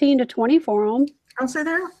 15 to 20 for them. I'll say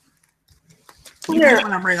there. Well, You they're- guys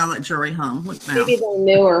want to bring all that jewelry home? Look now. Maybe they're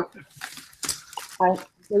newer.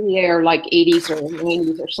 Maybe they're like 80s or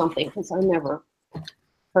 90s or something, because I never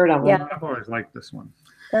heard of them. Yeah. I've always liked this one.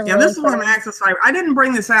 They're Yeah, really this is one of pretty. Max's favorite. I didn't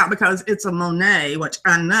bring this out because it's a Monet, which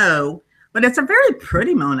I know, but it's a very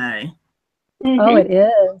pretty Monet. Oh, it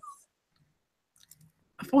is.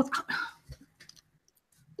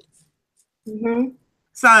 Mm-hmm.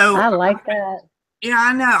 So I like that. yeah,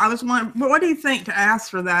 I know. I was wondering, what do you think to ask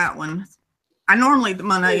for that one? I normally the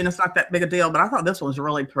Monet, it's not that big a deal, but I thought this one was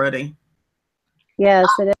really pretty. Yes,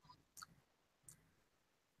 it is.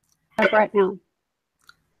 Like right now.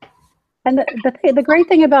 And the great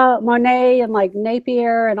thing about Monet and like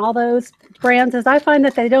Napier and all those brands is I find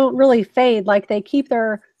that they don't really fade. Like they keep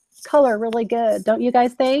their color really good. Don't you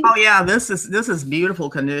guys think? Oh yeah, this is beautiful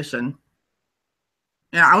condition.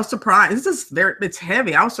 Yeah, I was surprised. It's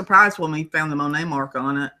heavy. I was surprised when we found the Monet mark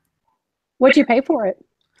on it. What'd you pay for it?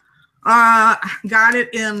 Got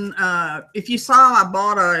it in. If you saw, I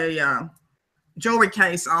bought a jewelry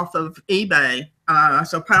case off of eBay.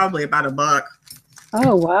 So probably about $1.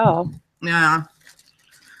 Oh, wow. Yeah.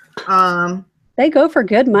 They go for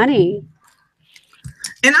good money.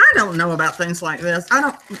 And I don't know about things like this.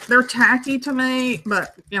 They're tacky to me,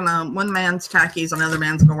 but you know, one man's tacky is another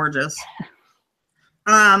man's gorgeous.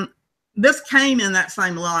 This came in that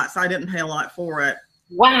same lot, so I didn't pay a lot for it.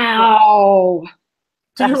 Wow.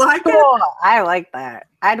 Do you like cool. it? I like that.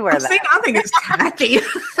 I'd wear that. See, I think it's tacky.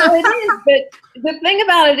 Well, it is, but the thing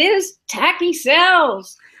about it is tacky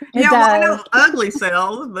sells. It Yeah, well, I know does. ugly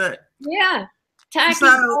sells, but Yeah. Tacky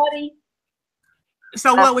So- body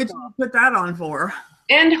so what would you put that on for?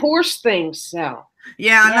 and horse things sell.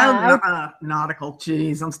 Yeah, I Yeah, know. Nautical.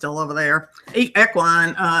 Jeez, I'm still over there.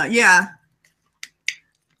 Equine. Yeah.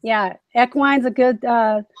 Yeah, equine's a good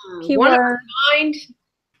One of keyword. kind.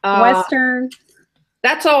 Western.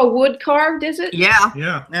 That's all wood carved, is it? Yeah.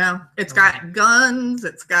 Yeah. Yeah. It's got guns.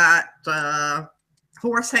 It's got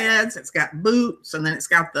horse heads. It's got boots, and then it's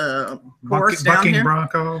got the horse down Bucking here,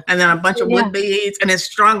 bronco. and then a bunch of Yeah. wood beads, and it's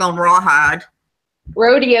strung on rawhide.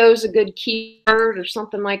 Rodeo's a good keyword or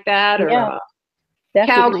something like that, or Yeah,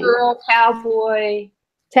 Definitely. cowgirl, cowboy.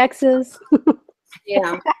 Texas.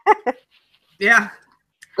 Yeah. Yeah.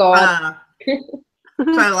 God.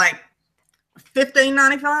 So like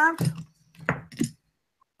 $15.95.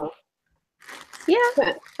 Yeah,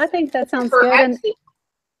 I think that sounds for good. And Etsy.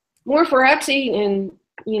 More for Etsy, and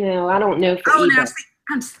you know, I don't know for Oh, now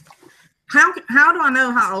eBay. see, how do I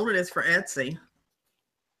know how old it is for Etsy?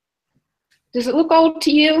 Does it look old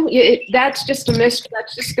to you? That's just a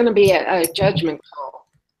That's just going to be a judgment call.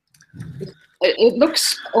 It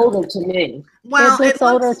looks older to me. Well, it looks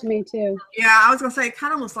older to me too. Yeah, I was gonna say it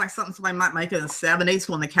kind of looks like something somebody might make in the '70s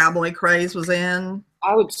when the cowboy craze was in.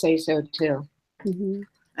 I would say so too. Mhm.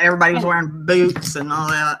 Everybody was wearing boots and all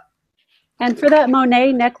that. And for that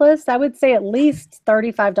Monet necklace, I would say at least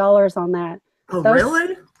 $35 on that. Oh, Those-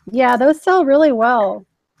 really? Yeah, those sell really well.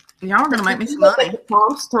 Y'all are gonna make me some You look money. at the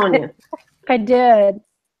comps, Tonya. I did.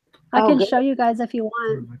 I Oh, can good. show you guys if you I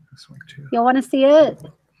want. like this one too. You'll want to see it?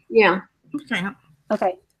 Yeah. Okay.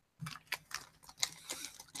 Okay.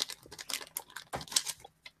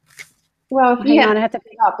 Well, if you Hang have on, I have to.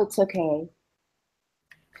 it up, it's okay.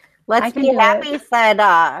 I Let's can be do happy said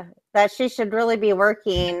that she should really be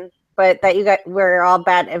working, but that we're all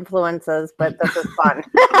bad influences, but this is fun.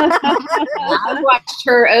 I watched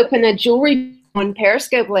her open a jewelry on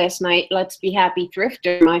Periscope last night. Let's Be Happy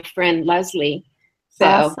Thrifter, my friend Leslie. So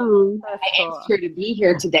Awesome. That's I cool. asked her to be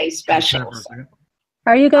here today special.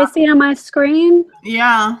 Are you guys seeing on my screen?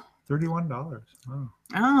 Yeah. $31. Oh.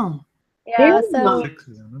 Oh. Yeah. Very So Six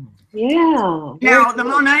is the minimum. Yeah. Now the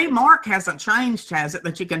Monet mark hasn't changed, has it?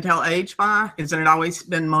 That you can tell age by? Isn't it always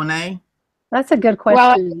been Monet? that's a good Well,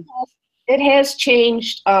 question. it has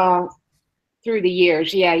changed through the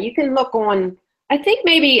years. Yeah, you can look on. I think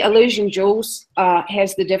maybe Illusion Jewels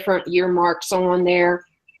has the different year marks on there.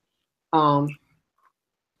 So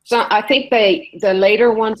I think the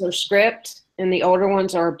later ones are script and the older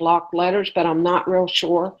ones are block letters, but I'm not real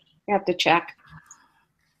sure. You have to check.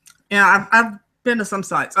 Yeah, I've been to some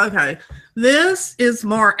sites. Okay, this is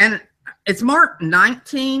marked, and it's marked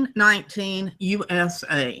 1919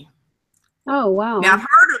 USA. Oh, wow. Now I've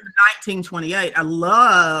heard of 1928. I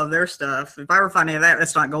love their stuff. If I ever find any of that,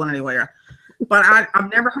 that's not going anywhere. But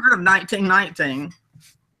I've never heard of 1919.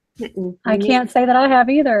 I can't say that I have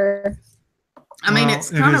either. I mean, Well, it's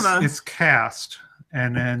kind of a. It's cast,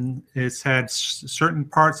 and then it's had certain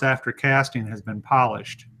parts after casting has been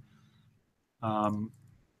polished.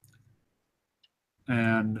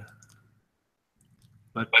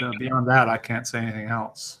 But beyond that, I can't say anything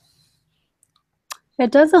else.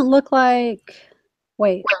 It doesn't look like.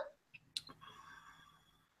 Wait.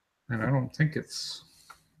 And I don't think it's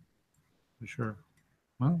for sure.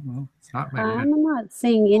 Well, it's not magnetic. I'm not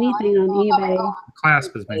seeing anything on eBay. The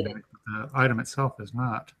clasp is magnetic, but the item itself is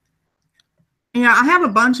not. Yeah, I have a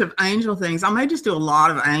bunch of angel things. I may just do a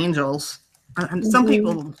lot of angels. And some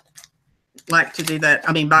people like to do that.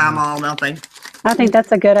 I mean, buy them all, don't they? I think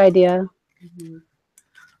that's a good idea.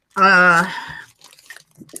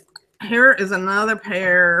 Here is another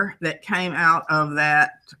pair that came out of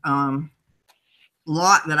that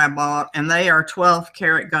lot that I bought, and they are 12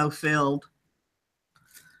 karat gold filled,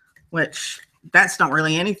 which that's not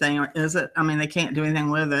really anything, is it? I mean, they can't do anything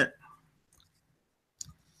with it.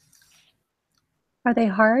 Are they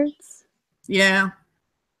hearts? Yeah.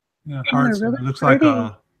 Yeah, Oh, they're hearts. really It looks like pretty.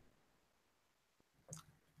 a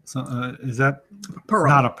So, is that Pearl.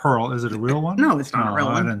 not a pearl? Is it a real one? No, it's not a real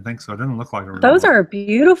I one. didn't think so. It didn't look like a real Those one. are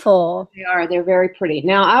beautiful. They are. They're very pretty.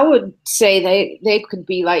 Now, I would say they could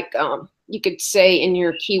be like, you could say in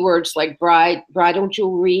your keywords like bridal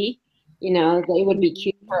jewelry. You know, they would be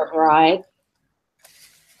cute for a bride.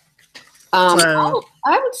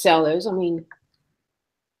 I would sell those. I mean,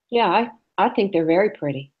 yeah, I think they're very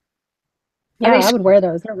pretty. Yeah, I would wear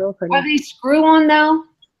those. They're real pretty. Are they screw on though?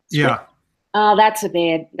 Yeah. Oh, that's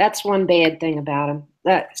one bad thing about them.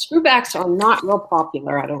 That screwbacks are not real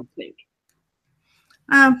popular, I don't think.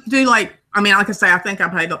 I mean, like I say, I think I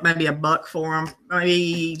paid maybe $1 for them.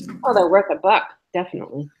 Maybe. Oh, they're worth $1,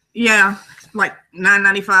 definitely. Yeah, like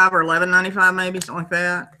 $9.95 or $11.95, maybe something like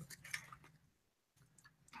that.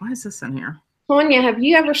 Why is this in here? Tonya, have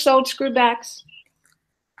you ever sold screwbacks?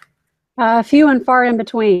 Few and far in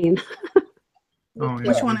between. Oh, yeah.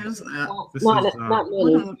 Which one is that? This Not is,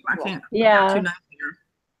 many. I can't. Yeah. I got 2 names here.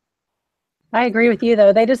 I agree with you,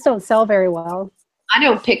 though. They just don't sell very well. I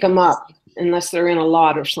don't pick them up unless they're in a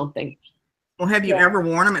lot or something. Well, have you ever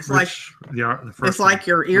worn them? It's the it's first like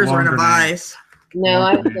your ears are in a longer name. vice. No,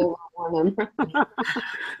 I don't want them.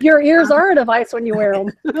 Your ears are a device when you wear them.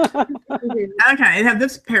 Okay, I have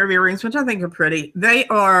this pair of earrings, which I think are pretty. They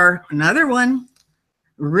are another one,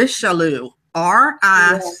 Richelieu.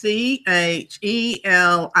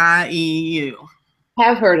 RICHELIEU.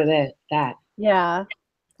 Have heard of that. Yeah,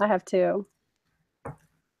 I have too.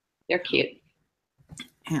 They're cute.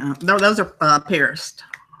 Yeah, those are pierced.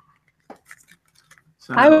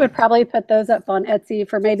 So, I would probably put those up on Etsy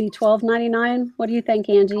for maybe $12.99. What do you think,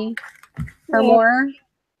 Angie? Or more?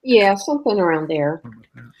 Yeah, something around there.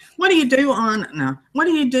 what do you do on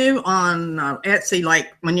Etsy,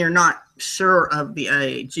 like when you're not sure of the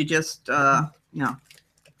age? You just That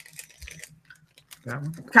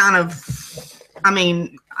one? kind of, I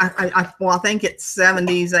mean, I think it's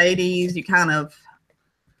 70s, 80s. You kind of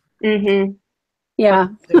Mm-hmm. Yeah.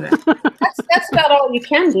 do that. That's about all you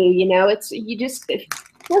can do, you know.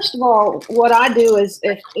 First of all, what I do is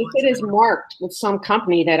if it is marked with some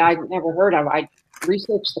company that I've never heard of, I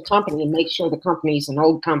research the company and make sure the company's an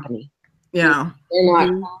old company. Yeah. They're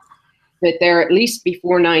not that they're at least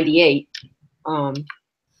before 98. And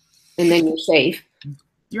then you're safe.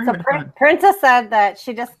 You're So having fun. Princess said that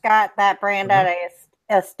she just got that brand at a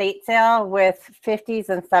estate sale with 50s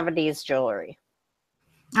and 70s jewelry.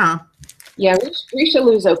 Oh, Yeah,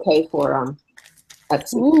 Richelieu's okay for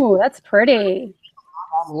that's Ooh, that's pretty.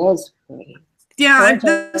 pretty. yeah.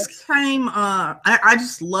 Gorgeous. This came. I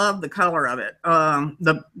just love the color of it.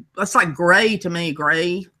 That's like gray to me.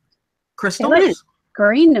 Gray crystals. It looks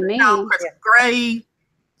green to me. No, gray.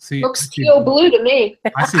 See, Looks steel blue to me.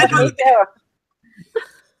 I see I blue. Me too.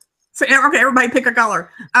 So okay, everybody pick a color.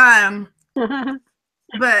 But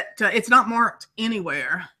it's not marked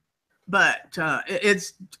anywhere. But I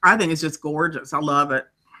think it's just gorgeous. I love it.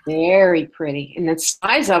 Very pretty. And the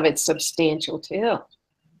size of it's substantial too.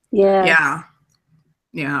 Yeah.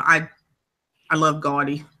 Yeah. I love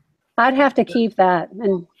gaudy. I'd have to keep that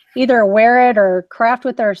and either wear it or craft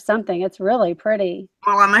with it or something. It's really pretty.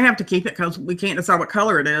 Well, I may have to keep it because we can't decide what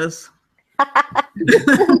color it is.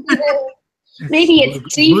 Maybe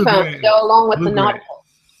it's seafoam to go along with the Blue-gray. knot.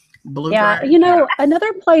 Blue. Yeah, gray. you know,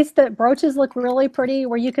 another place that brooches look really pretty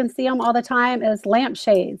where you can see them all the time is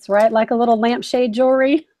lampshades, right? Like a little lampshade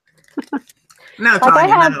jewelry. No, Like I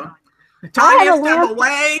Tonya, have- no. I Tonya, have a step lamp-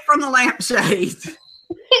 away from the lampshades.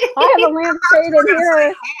 I have a lampshade in here.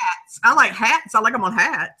 Hats. I like hats. I like them on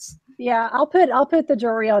hats. Yeah, I'll put the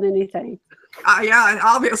jewelry on anything. Yeah,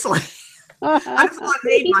 obviously. I just want to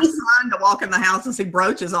need my son to walk in the house and see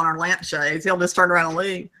brooches on our lampshades. He'll just turn around and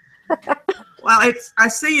leave. Well, I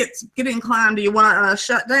see it's getting inclined. Do you want to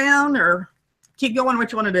shut down or keep going?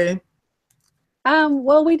 What you want to do?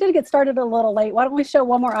 Well, we did get started a little late. Why don't we show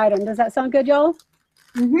one more item? Does that sound good, y'all?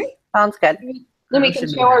 Mm-hmm. Sounds good. Then we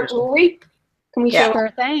can show our jewelry. Can we show? Sure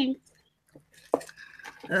thing.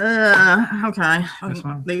 Okay. This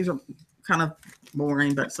one? These are kind of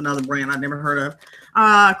boring, but it's another brand I've never heard of.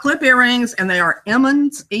 Clip earrings, and they are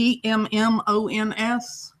Emmons,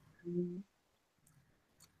 EMMONS.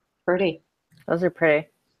 Pretty. Those are pretty.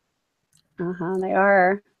 They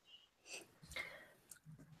are.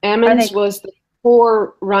 Emmons was the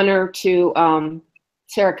forerunner to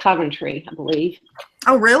Sarah Coventry, I believe.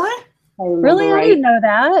 Oh, really? If I remember Really? I right. didn't know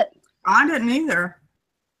that. I didn't either.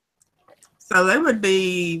 So they would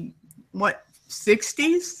be, what,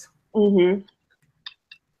 60s? Mm-hmm.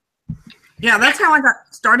 Yeah, that's how I got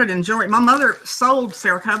started in jewelry. My mother sold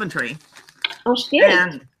Sarah Coventry, Oh, she did.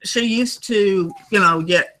 and she used to,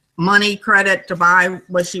 get money credit to buy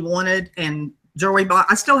what she wanted and jewelry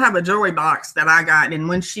box. I still have a jewelry box that I got, and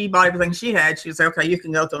when she bought everything she had, she said, "Okay, you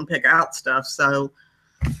can go through and pick out stuff." So,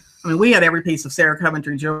 I mean, we had every piece of Sarah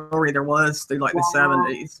Coventry jewelry there was through like the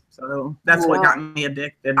 70s. So that's what got me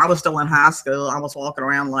addicted. I was still in high school. I was walking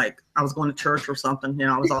around like I was going to church or something. You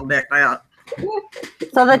know, I was all decked out.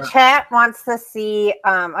 So the chat wants to see,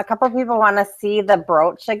 a couple of people want to see the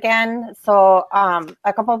brooch again. So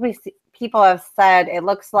a couple of people have said it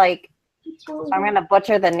looks like, I'm going to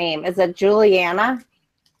butcher the name. Is it Juliana?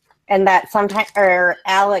 And that sometimes, or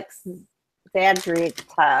Alex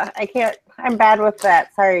Zadrita. I can't, I'm bad with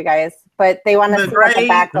that. Sorry, guys. But they want to see what the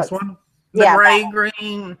back looks. This one? The Yeah, gray,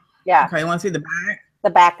 green. Yeah. Okay, you want to see the back? The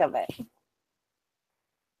back of it.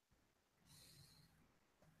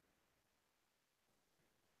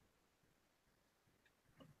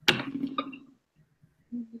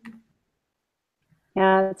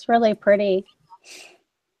 Yeah, it's really pretty.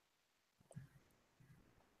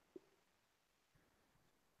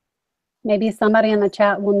 Maybe somebody in the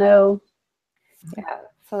chat will know. Yeah.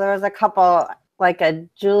 So there was a couple, like a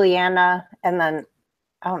Juliana, and then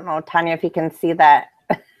I don't know, Tonya, if you can see that.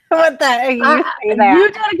 What that? You did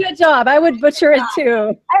a good job. I would butcher it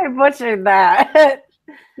too. I butchered that.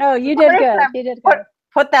 No, you did good. You did good.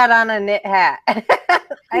 Put that on a knit hat.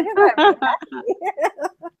 I did that.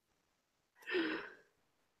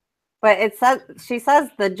 But it says, she says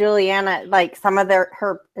the Juliana, like some of it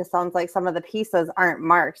sounds like some of the pieces aren't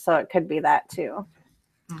marked, so it could be that too.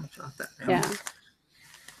 Yeah.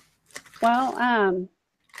 Well,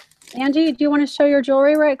 Angie, do you want to show your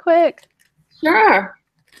jewelry right quick? Sure.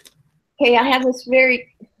 Okay, I have this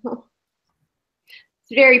very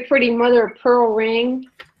pretty mother of pearl ring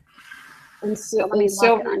in silver,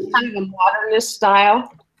 kind of a modernist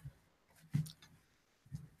style.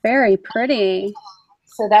 Very pretty.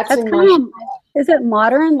 So that's in is it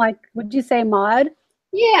modern? Like, would you say mod?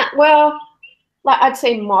 Yeah, well, I'd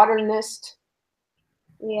say modernist.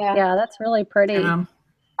 Yeah. Yeah, that's really pretty.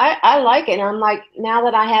 I like it. I'm like, now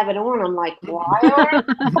that I have it on, I'm like, why are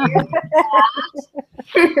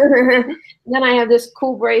you? Then I have this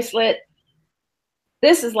cool bracelet.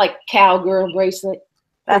 This is like cowgirl bracelet.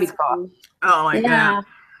 That's cool. Oh, like that.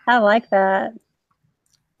 I like that.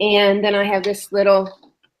 And then I have this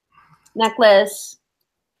little necklace.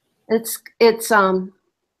 It's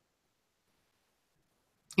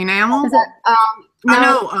enamel. Is it,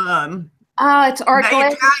 no. I know. It's art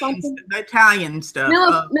glass or something. The Italian stuff.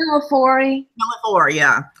 Millefori. Millefori,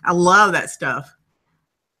 yeah. I love that stuff.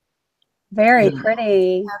 Very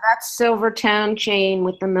pretty. Yeah, that's silver tone chain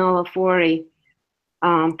with the Millefori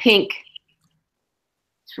pink.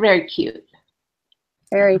 It's very cute.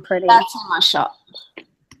 Very pretty. That's in my shop.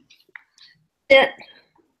 Yeah.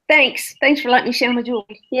 Thanks for letting me show my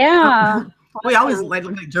jewelry. Yeah. We always like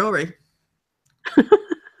looking at jewelry.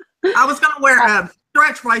 I was going to wear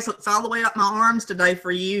stretch bracelets all the way up my arms today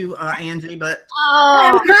for you, Angie, but you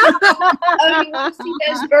want to see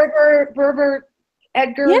those Berber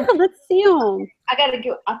Edgar? Yeah, let's see them. I gotta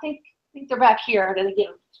go. I think they're back here. I gotta get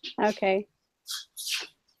them. Okay.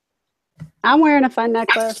 I'm wearing a fun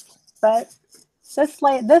necklace, but this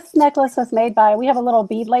necklace was made by, we have a little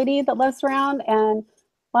bead lady that lives around, and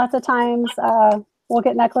lots of times we'll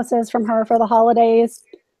get necklaces from her for the holidays.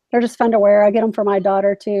 They're just fun to wear. I get them for my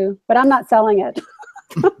daughter too, but I'm not selling it.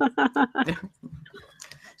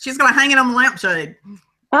 She's going to hang it on the lampshade.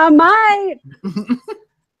 I might.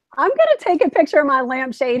 I'm going to take a picture of my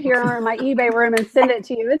lampshade here in my eBay room and send it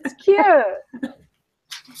to you. It's cute.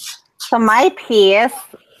 So my piece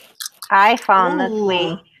I found this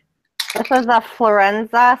week. This is a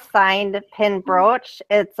Florenza signed pin brooch.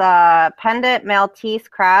 It's a pendant Maltese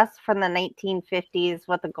cross from the 1950s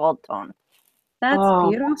with a gold tone. That's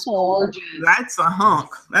beautiful. That's a hunk.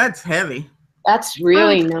 That's heavy. That's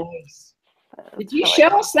really nice. Did you show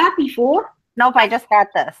us that before? Nope, I just got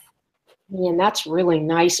this. Man, that's really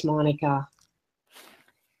nice, Monica.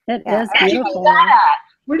 It is beautiful.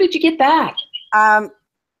 Where did you get that?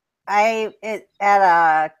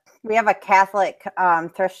 We have a Catholic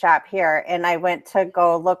thrift shop here, and I went to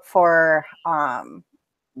go look for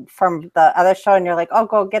from the other show, and you're like, oh,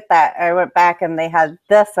 go get that. I went back and they had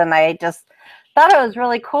this, and I just thought it was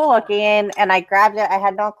really cool looking, and I grabbed it. I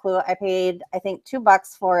had no clue. I paid, I think,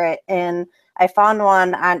 $2 for it, and I found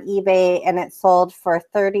one on eBay, and it sold for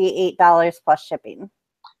 $38 plus shipping.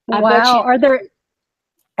 Wow. Are there?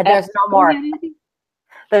 There's no more.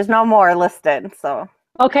 There's no more listed. So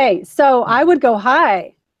okay, so I would go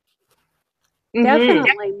high.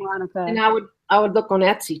 Definitely, Monica. And I would look on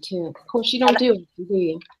Etsy too. Of course, you don't do it, do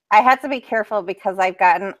you? I had to be careful because I've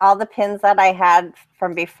gotten all the pins that I had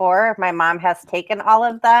from before. My mom has taken all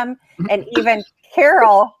of them. And even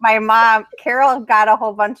Carol, Carol got a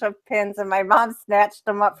whole bunch of pins and my mom snatched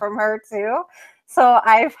them up from her too. So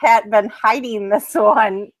I've been hiding this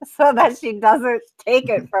one so that she doesn't take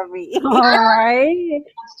it from me. All right.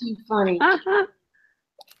 That's too funny.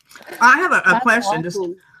 I have a That's question.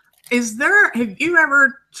 awesome. Have you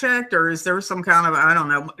ever checked, or is there some kind of, I don't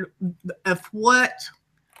know, of what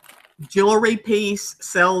jewelry piece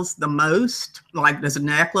sells the most? Like, does a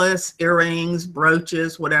necklace, earrings,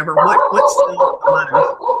 brooches, whatever? What sells the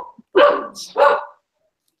most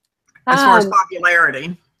as far as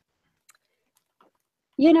popularity?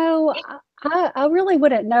 You know, I really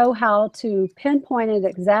wouldn't know how to pinpoint it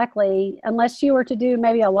exactly unless you were to do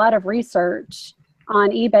maybe a lot of research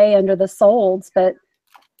on eBay under the solds. But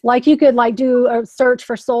like you could like do a search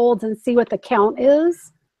for solds and see what the count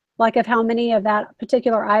is, like of how many of that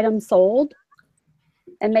particular item sold.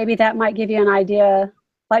 And maybe that might give you an idea.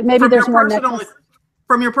 Like maybe there's more necklace.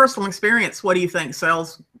 From your personal experience, what do you think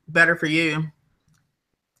sells better for you?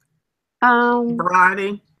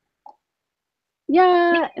 Variety?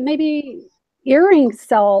 Yeah, maybe earrings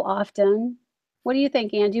sell often. What do you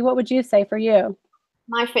think, Angie? What would you say for you?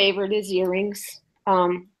 My favorite is earrings.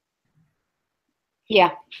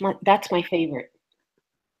 Yeah, that's my favorite.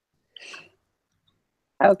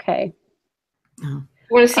 Okay. Want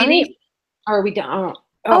to see these? Or are we done?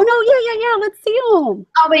 Oh, no, yeah. Let's see them.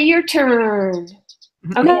 Oh, but your turn.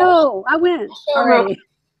 Okay. No, I went. All right.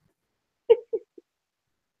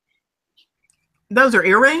 Those are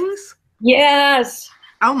earrings? Yes.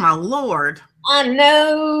 Oh my Lord. I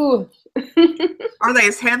know. Are they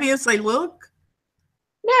as heavy as they look?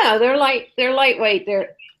 No, they're lightweight.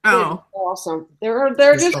 They're awesome. They're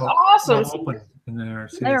just awesome. Open in there.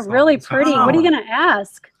 They're really pretty. What are you going to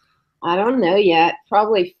ask? I don't know yet.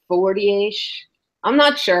 Probably 40-ish. I'm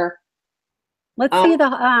not sure. Let's see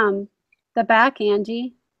the back,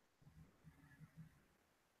 Angie.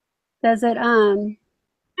 Does it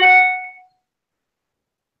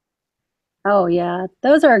Oh yeah,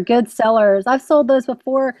 those are good sellers. I've sold those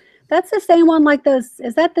before. That's the same one like those.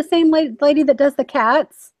 Is that the same lady that does the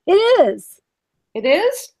cats? It is. It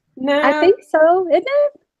is? No. I think so, isn't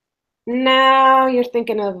it? No, you're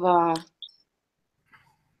thinking of I'm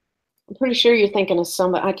pretty sure you're thinking of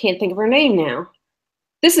somebody. I can't think of her name now.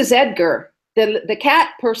 This is Edgar. The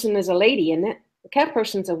cat person is a lady, isn't it? The cat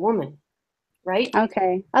person's a woman, right?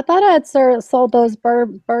 Okay. I thought I had sold those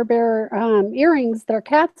Burberry earrings that are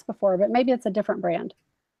cats before, but maybe it's a different brand.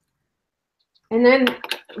 And then,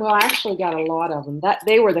 well, I actually got a lot of them.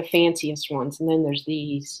 They were the fanciest ones. And then there's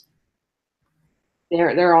these.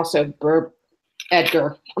 They're also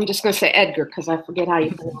Edgar. I'm just going to say Edgar because I forget how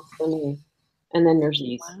you pronounce the name. And then there's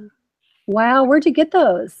these. Wow. Where'd you get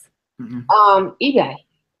those? eBay.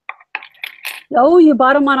 Oh, you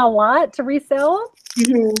bought them on a lot to resell?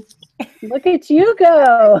 Mm-hmm. Look at you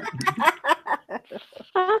go.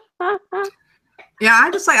 Yeah,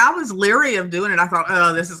 I just say I was leery of doing it. I thought,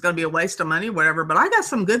 oh, this is going to be a waste of money, whatever. But I got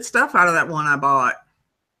some good stuff out of that one I bought.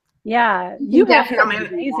 Yeah, you have some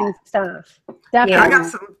amazing stuff. Definitely. Yeah, I got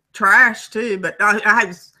some trash too. But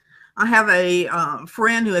I have a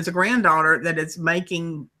friend who has a granddaughter that is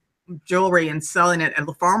making jewelry and selling it at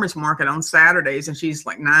the farmer's market on Saturdays, and she's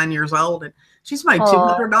like 9 years old, and she's made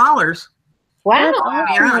 $200. Wow.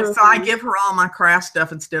 Yeah, so I give her all my craft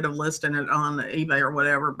stuff instead of listing it on the eBay or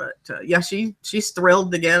whatever. But yeah, she's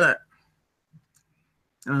thrilled to get it.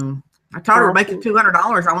 I told her we're making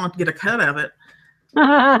 $200. I want to get a cut of it.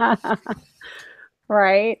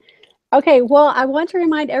 Right. Okay. Well, I want to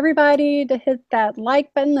remind everybody to hit that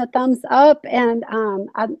like button, the thumbs up, and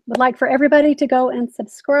I would like for everybody to go and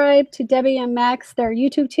subscribe to Debbie and Maxx, their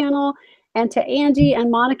YouTube channel. And to Angie and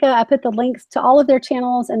Monica, I put the links to all of their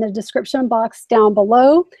channels in the description box down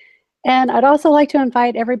below. And I'd also like to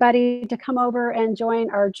invite everybody to come over and join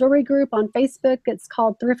our jewelry group on Facebook. It's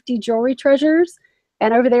called Thrifty Jewelry Treasures.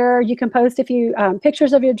 And over there, you can post a few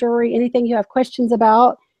pictures of your jewelry, anything you have questions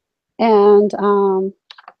about. And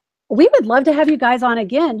we would love to have you guys on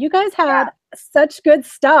again. You guys had such good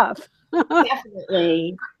stuff.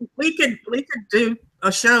 Definitely. We could do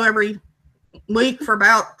a show every week for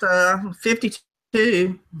about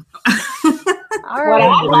 52. All right.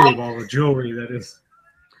 I believe all the jewelry that is.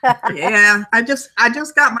 Yeah, I just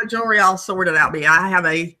got my jewelry all sorted out. But I have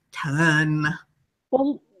a ton.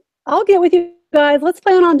 Well, I'll get with you guys. Let's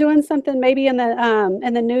plan on doing something maybe in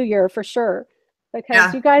the new year for sure,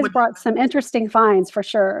 because you guys brought some interesting finds for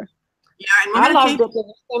sure. Yeah, I love that there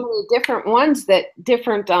were so many different ones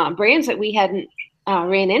different brands that we hadn't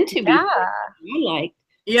ran into before. I liked.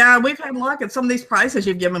 Yeah, we've had luck at some of these prices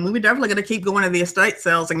you've given. We're definitely going to keep going to the estate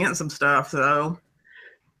sales and getting some stuff. So,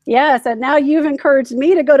 yeah, so now you've encouraged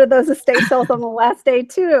me to go to those estate sales on the last day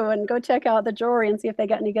too, and go check out the jewelry and see if they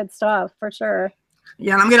got any good stuff for sure.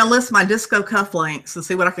 yeah, and I'm going to list my disco cufflinks to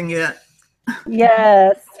see what I can get.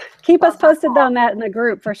 Yes, keep us posted on that in the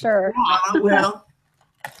group for sure. I will.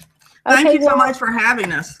 Thank you so much for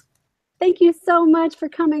having us. Thank you so much for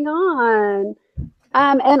coming on.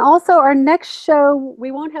 And also our next show,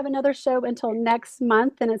 we won't have another show until next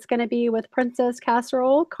month, and it's going to be with Princess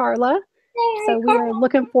Casserole, Carla. So we are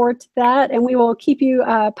looking forward to that, and we will keep you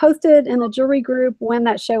posted in the jewelry group when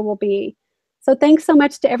that show will be. So thanks so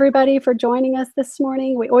much to everybody for joining us this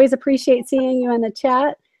morning. We always appreciate seeing you in the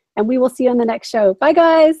chat, and we will see you on the next show. Bye,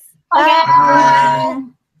 guys. Bye. Bye.